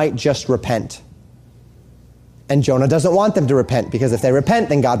Assyrians might just repent. And Jonah doesn't want them to repent, because if they repent,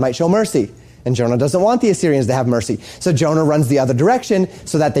 then God might show mercy. And Jonah doesn't want the Assyrians to have mercy. So Jonah runs the other direction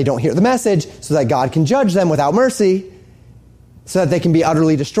so that they don't hear the message, so that God can judge them without mercy, so that they can be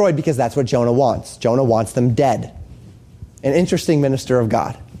utterly destroyed, because that's what Jonah wants. Jonah wants them dead. An interesting minister of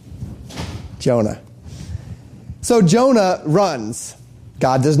God, Jonah. So Jonah runs.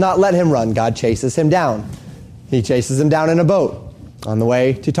 God does not let him run. God chases him down. He chases him down in a boat on the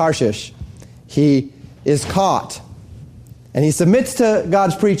way to Tarshish. He is caught. And he submits to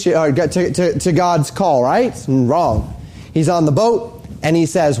God's preaching, or to God's call, right? Wrong. He's on the boat. And he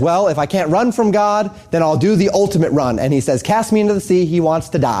says, well, if I can't run from God, then I'll do the ultimate run. And he says, cast me into the sea. He wants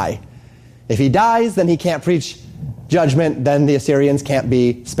to die. If he dies, then he can't preach judgment. Then the Assyrians can't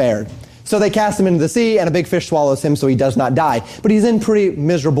be spared. So they cast him into the sea, and a big fish swallows him, so he does not die. But he's in pretty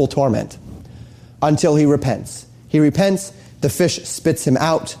miserable torment until he repents. He repents, the fish spits him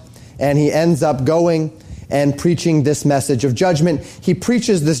out, and he ends up going and preaching this message of judgment. He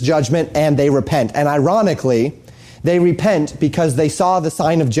preaches this judgment, and they repent. And ironically, they repent because they saw the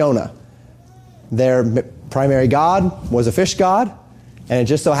sign of Jonah. Their primary god was a fish god, and it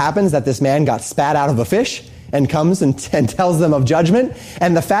just so happens that this man got spat out of a fish and comes and tells them of judgment.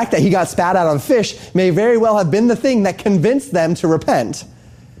 And the fact that he got spat out of a fish may very well have been the thing that convinced them to repent.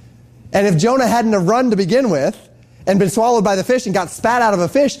 And if Jonah hadn't have run to begin with and been swallowed by the fish and got spat out of a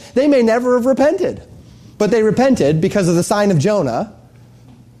fish, they may never have repented. But they repented because of the sign of Jonah.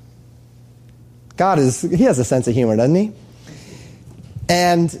 He has a sense of humor, doesn't he?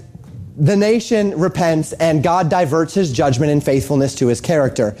 And the nation repents, and God diverts his judgment and faithfulness to his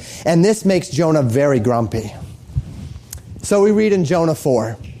character. And this makes Jonah very grumpy. So we read in Jonah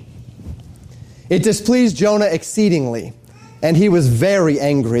 4. It displeased Jonah exceedingly, and he was very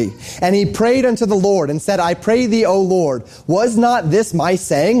angry. And he prayed unto the Lord and said, I pray thee, O Lord, was not this my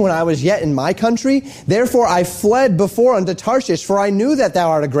saying when I was yet in my country? Therefore I fled before unto Tarshish, for I knew that thou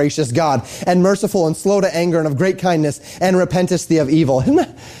art a gracious God, and merciful, and slow to anger, and of great kindness, and repentest thee of evil.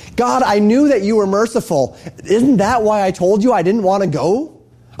 God, I knew that you were merciful. Isn't that why I told you I didn't want to go?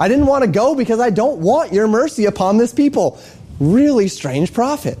 I didn't want to go because I don't want your mercy upon this people. Really strange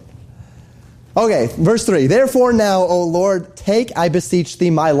prophet. Okay, verse 3. Therefore now, O Lord, take, I beseech thee,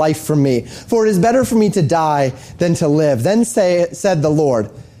 my life from me, for it is better for me to die than to live. Then said the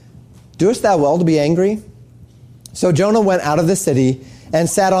Lord, doest thou well to be angry? So Jonah went out of the city and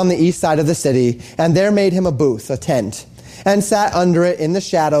sat on the east side of the city, and there made him a booth, a tent, and sat under it in the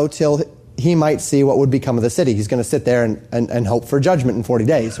shadow till he might see what would become of the city. He's going to sit there and hope for judgment in 40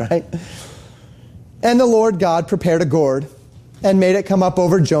 days, right? And the Lord God prepared a gourd and made it come up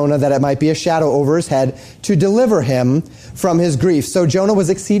over Jonah, that it might be a shadow over his head, to deliver him from his grief. So Jonah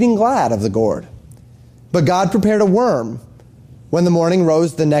was exceeding glad of the gourd. But God prepared a worm. When the morning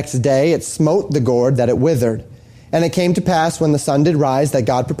rose the next day, it smote the gourd, that it withered. And it came to pass, when the sun did rise, that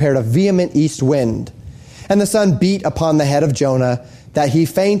God prepared a vehement east wind. And the sun beat upon the head of Jonah, that he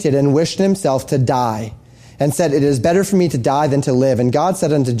fainted and wished himself to die, and said, it is better for me to die than to live. And God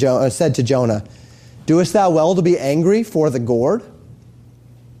said to Jonah, doest thou well to be angry for the gourd?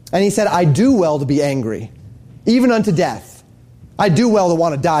 And he said, I do well to be angry, even unto death. I do well to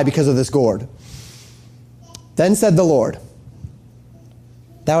want to die because of this gourd. Then said the Lord,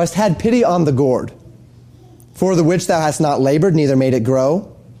 thou hast had pity on the gourd, for the which thou hast not labored, neither made it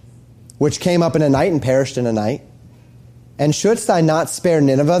grow, which came up in a night and perished in a night. And shouldst thou not spare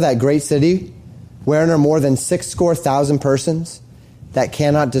Nineveh, that great city, wherein are more than 60,000 persons, that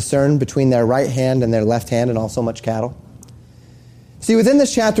cannot discern between their right hand and their left hand, and also much cattle? See, within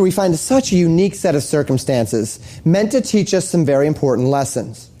this chapter we find such a unique set of circumstances meant to teach us some very important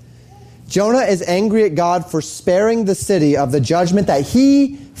lessons. Jonah is angry at God for sparing the city of the judgment that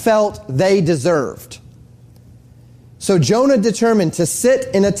he felt they deserved. So Jonah determined to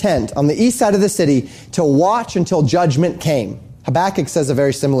sit in a tent on the east side of the city to watch until judgment came. Habakkuk says a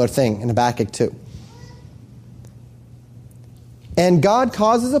very similar thing in Habakkuk 2. And God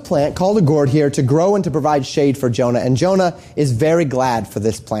causes a plant called a gourd here to grow and to provide shade for Jonah. And Jonah is very glad for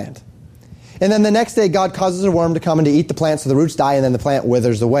this plant. And then the next day, God causes a worm to come and to eat the plant, so the roots die, and then the plant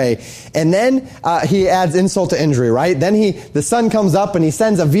withers away. And then he adds insult to injury, right? Then the sun comes up, and he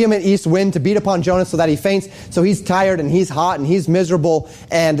sends a vehement east wind to beat upon Jonah so that he faints. So he's tired, and he's hot, and he's miserable,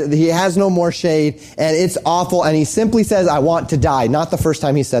 and he has no more shade, and it's awful. And he simply says, I want to die. Not the first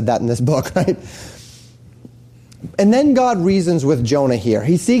time he said that in this book, right? And then God reasons with Jonah here.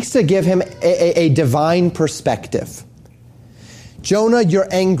 He seeks to give him a divine perspective. Jonah, you're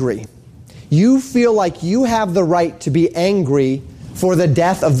angry. You feel like you have the right to be angry for the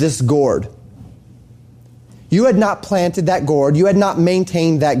death of this gourd. You had not planted that gourd. You had not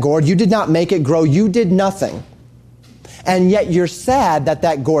maintained that gourd. You did not make it grow. You did nothing. And yet you're sad that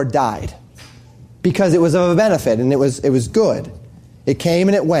that gourd died because it was of a benefit and it was good. It came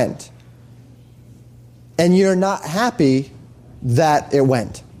and it went. And you're not happy that it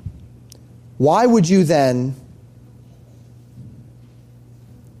went. Why would you then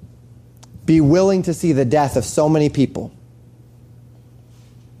be willing to see the death of so many people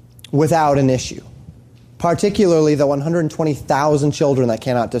without an issue? Particularly the 120,000 children that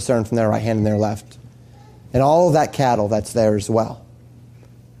cannot discern from their right hand and their left. And all of that cattle that's there as well.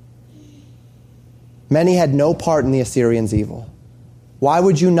 Many had no part in the Assyrians' evil. Why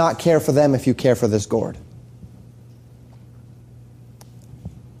would you not care for them if you care for this gourd?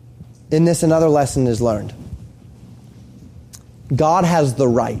 In this, another lesson is learned. God has the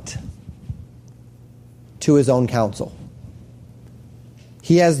right to his own counsel.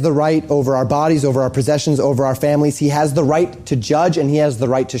 He has the right over our bodies, over our possessions, over our families. He has the right to judge, and he has the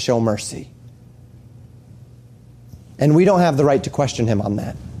right to show mercy. And we don't have the right to question him on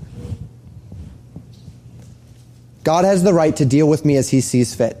that. God has the right to deal with me as he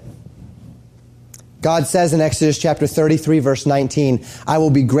sees fit. God says in Exodus chapter 33, verse 19, I will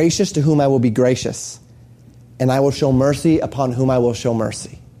be gracious to whom I will be gracious, and I will show mercy upon whom I will show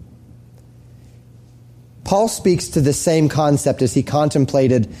mercy. Paul speaks to the same concept as he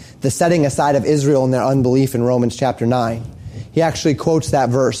contemplated the setting aside of Israel and their unbelief in Romans chapter 9. He actually quotes that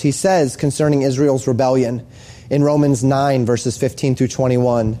verse. He says concerning Israel's rebellion in Romans 9, verses 15 through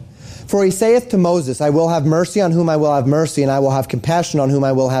 21, For he saith to Moses, I will have mercy on whom I will have mercy, and I will have compassion on whom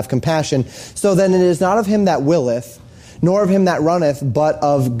I will have compassion. So then it is not of him that willeth, nor of him that runneth, but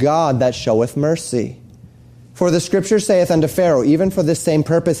of God that showeth mercy. For the scripture saith unto Pharaoh, Even for this same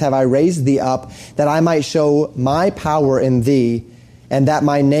purpose have I raised thee up, that I might show my power in thee, and that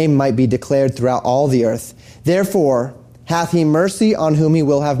my name might be declared throughout all the earth. Therefore hath he mercy on whom he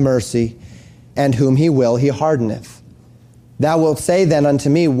will have mercy, and whom he will he hardeneth. Thou wilt say then unto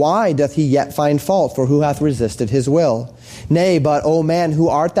me, Why doth he yet find fault? For who hath resisted his will? Nay, but, O man, who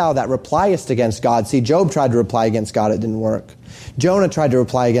art thou that repliest against God? See, Job tried to reply against God, it didn't work. Jonah tried to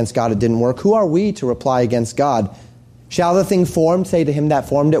reply against God, it didn't work. Who are we to reply against God? Shall the thing formed say to him that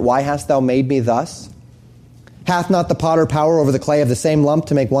formed it, Why hast thou made me thus? Hath not the potter power over the clay of the same lump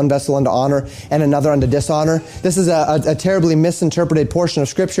to make one vessel unto honor and another unto dishonor? This is a terribly misinterpreted portion of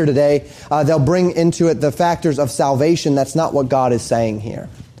Scripture today. They'll bring into it the factors of salvation. That's not what God is saying here.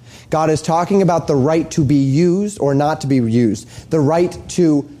 God is talking about the right to be used or not to be used. The right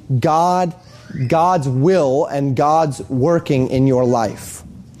to God's will and God's working in your life.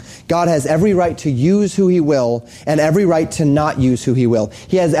 God has every right to use who he will and every right to not use who he will.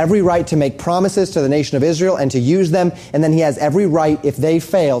 He has every right to make promises to the nation of Israel and to use them, and then he has every right, if they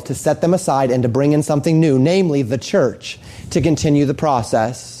fail, to set them aside and to bring in something new, namely the church, to continue the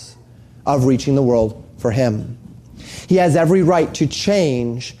process of reaching the world for him. He has every right to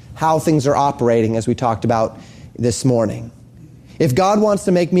change how things are operating, as we talked about this morning. If God wants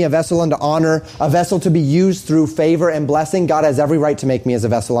to make me a vessel unto honor, a vessel to be used through favor and blessing, God has every right to make me as a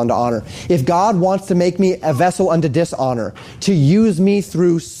vessel unto honor. If God wants to make me a vessel unto dishonor, to use me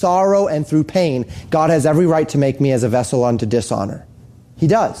through sorrow and through pain, God has every right to make me as a vessel unto dishonor. He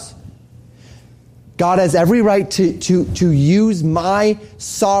does. God has every right to use my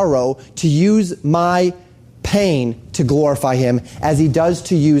sorrow, to use my pain to glorify him, as he does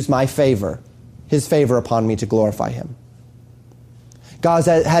to use my favor, his favor upon me to glorify him. God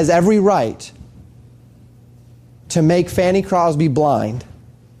has every right to make Fanny Crosby blind,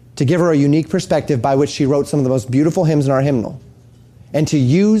 to give her a unique perspective by which she wrote some of the most beautiful hymns in our hymnal, and to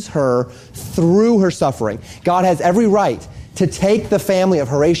use her through her suffering. God has every right to take the family of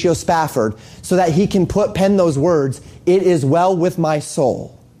Horatio Spafford so that he can pen those words, "It is well with my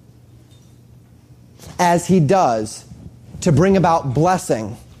soul," as he does to bring about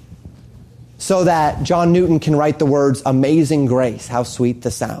blessing, so that John Newton can write the words, "Amazing grace, how sweet the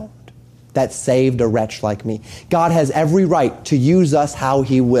sound that saved a wretch like me." God has every right to use us how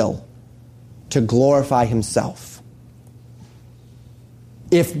he will, to glorify himself.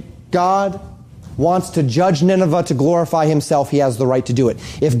 If God wants to judge Nineveh to glorify himself, he has the right to do it.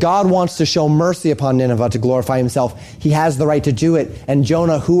 If God wants to show mercy upon Nineveh to glorify himself, he has the right to do it. And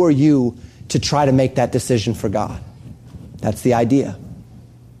Jonah, who are you to try to make that decision for God? That's the idea.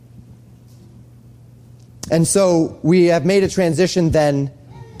 And so we have made a transition then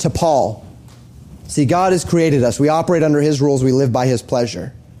to Paul. See, God has created us. We operate under his rules. We live by his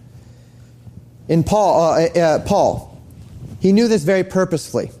pleasure. In Paul, he knew this very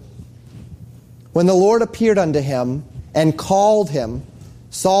purposefully. When the Lord appeared unto him and called him,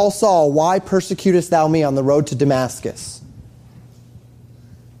 "Saul, Saul, why persecutest thou me?" on the road to Damascus,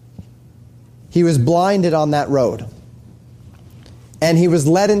 he was blinded on that road. And he was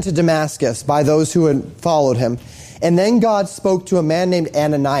led into Damascus by those who had followed him. And then God spoke to a man named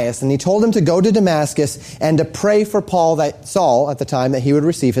Ananias, and he told him to go to Damascus and to pray for Saul at the time, that he would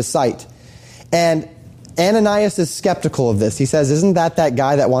receive his sight. And Ananias is skeptical of this. He says, "Isn't that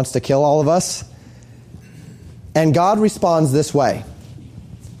guy that wants to kill all of us?" And God responds this way.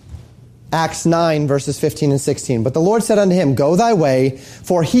 Acts 9, verses 15 and 16. "But the Lord said unto him, Go thy way,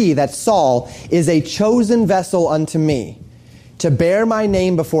 for he," that's Saul, "is a chosen vessel unto me, to bear my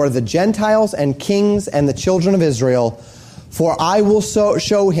name before the Gentiles and kings and the children of Israel. For I will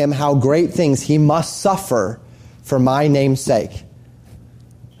show him how great things he must suffer for my name's sake.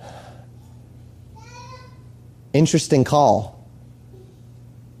 Interesting call.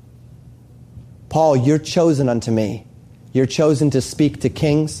 Paul, you're chosen unto me. You're chosen to speak to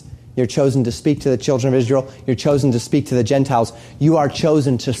kings. You're chosen to speak to the children of Israel. You're chosen to speak to the Gentiles. You are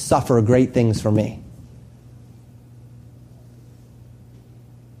chosen to suffer great things for me.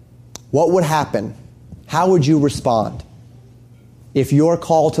 What would happen? How would you respond if your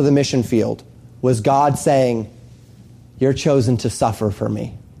call to the mission field was God saying, you're chosen to suffer for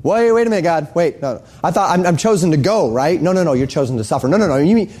me? Wait a minute, God. Wait, no. I thought I'm chosen to go, right? No. You're chosen to suffer. No.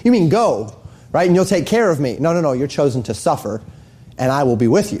 You mean go, right? And you'll take care of me. No. You're chosen to suffer, and I will be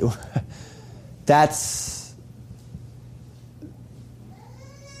with you. That's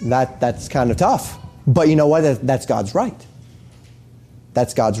kind of tough. But you know what? That's God's right.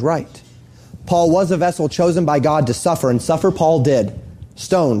 That's God's right. Paul was a vessel chosen by God to suffer, and suffer Paul did.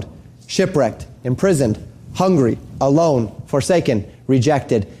 Stoned, shipwrecked, imprisoned, hungry, alone, forsaken,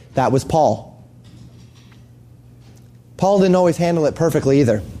 rejected. That was Paul. Paul didn't always handle it perfectly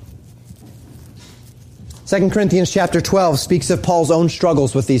either. 2 Corinthians chapter 12 speaks of Paul's own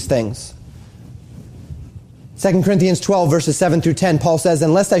struggles with these things. 2 Corinthians 12 verses 7 through 10, Paul says,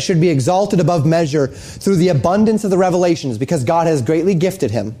 unless I should be exalted above measure through the abundance of the revelations, because God has greatly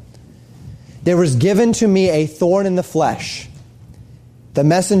gifted him, there was given to me a thorn in the flesh, the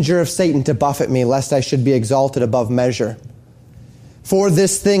messenger of Satan to buffet me, lest I should be exalted above measure. For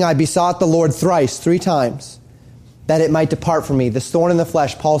this thing I besought the Lord thrice, 3 times, that it might depart from me. This thorn in the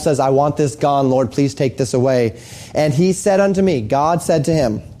flesh, Paul says, I want this gone, Lord, please take this away. And he said unto me, God said to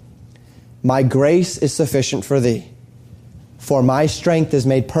him, my grace is sufficient for thee, for my strength is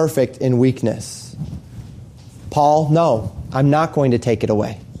made perfect in weakness. Paul, no, I'm not going to take it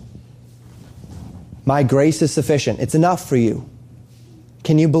away. My grace is sufficient. It's enough for you.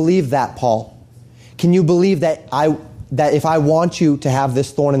 Can you believe that, Paul? Can you believe that if I want you to have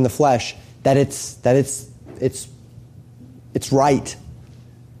this thorn in the flesh, that it's right?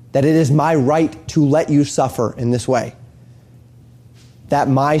 That it is my right to let you suffer in this way? That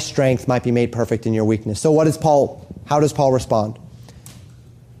my strength might be made perfect in your weakness. So how does Paul respond?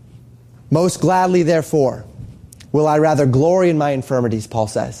 Most gladly, therefore, will I rather glory in my infirmities, Paul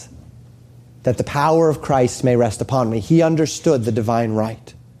says, that the power of Christ may rest upon me. He understood the divine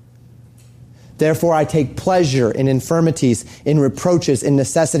right. Therefore, I take pleasure in infirmities, in reproaches, in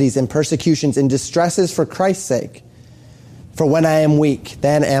necessities, in persecutions, in distresses for Christ's sake. For when I am weak,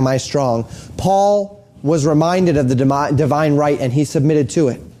 then am I strong. Paul was reminded of the divine right, and he submitted to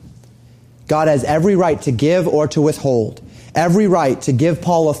it. God has every right to give or to withhold. Every right to give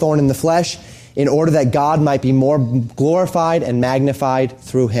Paul a thorn in the flesh in order that God might be more glorified and magnified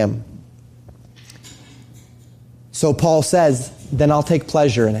through him. So Paul says, then I'll take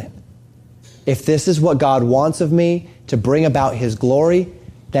pleasure in it. If this is what God wants of me to bring about his glory,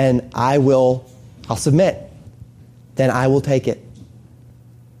 then I'll submit. Then I will take it.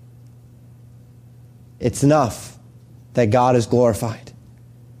 It's enough that God is glorified.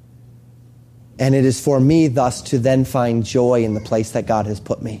 And it is for me thus to then find joy in the place that God has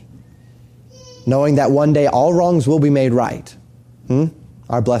put me. Knowing that one day all wrongs will be made right.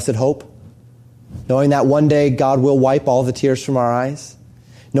 Our blessed hope. Knowing that one day God will wipe all the tears from our eyes.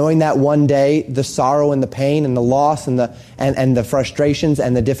 Knowing that one day the sorrow and the pain and the loss and the frustrations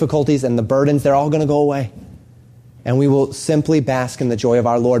and the difficulties and the burdens, they're all going to go away. And we will simply bask in the joy of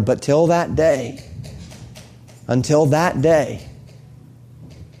our Lord. But until that day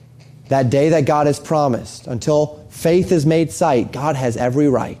that God has promised, until faith is made sight, God has every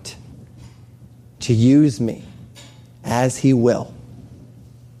right to use me as he will.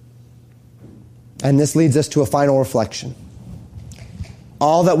 And this leads us to a final reflection.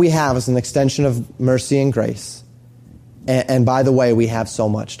 All that we have is an extension of mercy and grace. And by the way, we have so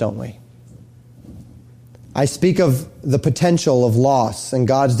much, don't we? I speak of the potential of loss and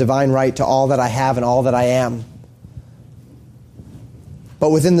God's divine right to all that I have and all that I am. But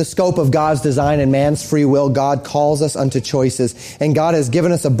within the scope of God's design and man's free will, God calls us unto choices. And God has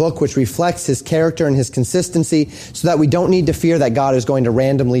given us a book which reflects his character and his consistency so that we don't need to fear that God is going to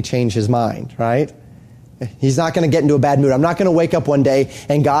randomly change his mind, right? He's not going to get into a bad mood. I'm not going to wake up one day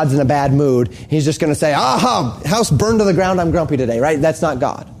and God's in a bad mood. He's just going to say, house burned to the ground, I'm grumpy today, right? That's not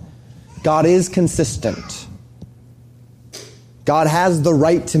God. God is consistent. God has the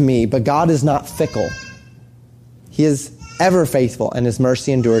right to me, but God is not fickle. He is ever faithful, and his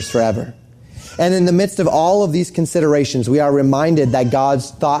mercy endures forever. And in the midst of all of these considerations, we are reminded that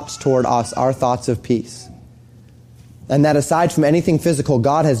God's thoughts toward us are thoughts of peace. And that aside from anything physical,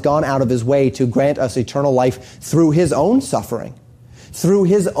 God has gone out of his way to grant us eternal life through his own suffering, through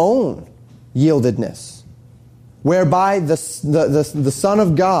his own yieldedness, whereby the Son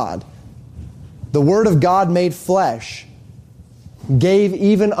of God, the Word of God made flesh, gave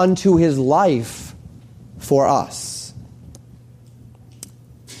even unto his life for us.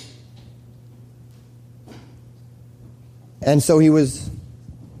 And so he was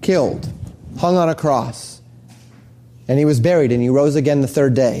killed, hung on a cross, and he was buried, and he rose again the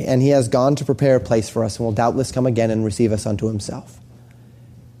third day, and he has gone to prepare a place for us, and will doubtless come again and receive us unto himself,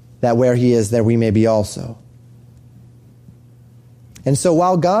 that where he is, there we may be also. And so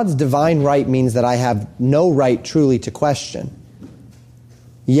while God's divine right means that I have no right truly to question,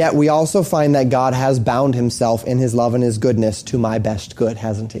 yet we also find that God has bound himself in his love and his goodness to my best good,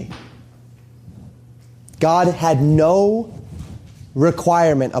 hasn't he? God had no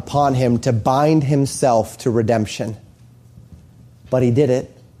requirement upon him to bind himself to redemption, but he did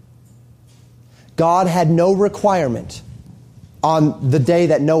it. God had no requirement on the day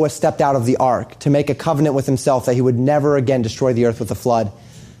that Noah stepped out of the ark to make a covenant with himself that he would never again destroy the earth with a flood,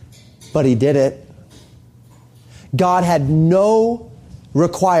 but he did it. God had no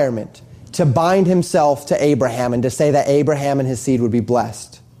requirement to bind himself to Abraham and to say that Abraham and his seed would be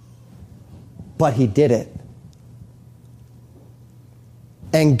blessed, but he did it.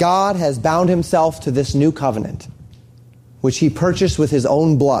 And God has bound himself to this new covenant, which he purchased with his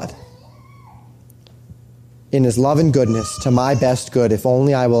own blood, in his love and goodness to my best good, if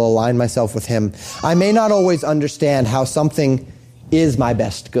only I will align myself with him. I may not always understand how something is my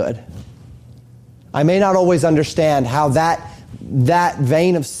best good. I may not always understand how that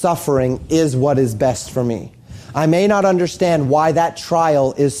vein of suffering is what is best for me. I may not understand why that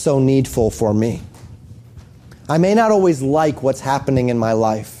trial is so needful for me. I may not always like what's happening in my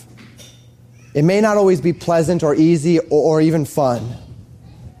life. It may not always be pleasant or easy or even fun.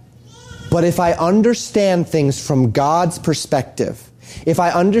 But if I understand things from God's perspective, if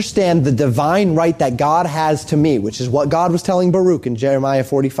I understand the divine right that God has to me, which is what God was telling Baruch in Jeremiah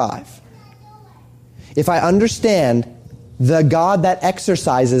 45, if I understand the God that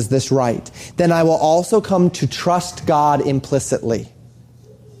exercises this right, then I will also come to trust God implicitly.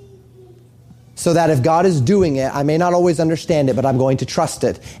 So that if God is doing it, I may not always understand it, but I'm going to trust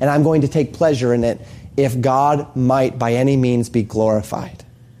it, and I'm going to take pleasure in it if God might by any means be glorified.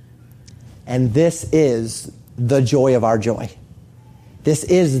 And this is the joy of our joy. This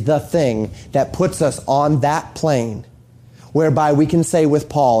is the thing that puts us on that plane whereby we can say with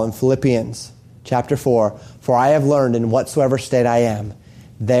Paul in Philippians chapter 4, "For I have learned in whatsoever state I am,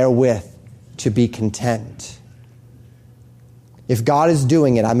 therewith to be content." If God is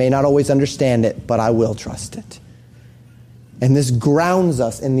doing it, I may not always understand it, but I will trust it. And this grounds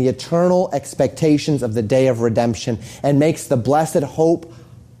us in the eternal expectations of the day of redemption and makes the blessed hope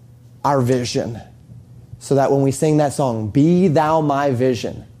our vision. So that when we sing that song, "Be thou my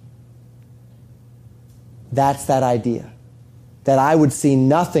vision," that's that idea. That I would see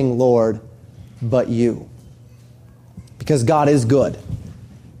nothing, Lord, but you. Because God is good.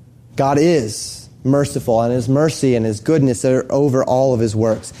 God is merciful, and his mercy and his goodness are over all of his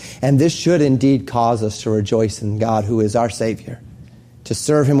works. And this should indeed cause us to rejoice in God, who is our Savior, to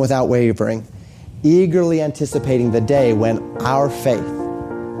serve him without wavering, eagerly anticipating the day when our faith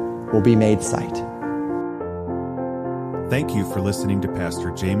will be made sight. Thank you for listening to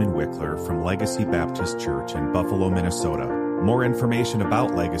Pastor Jamin Wickler from Legacy Baptist Church in Buffalo, Minnesota. More information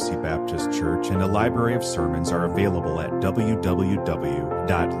about Legacy Baptist Church and a library of sermons are available at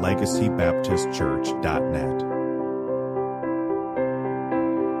www.legacybaptistchurch.net.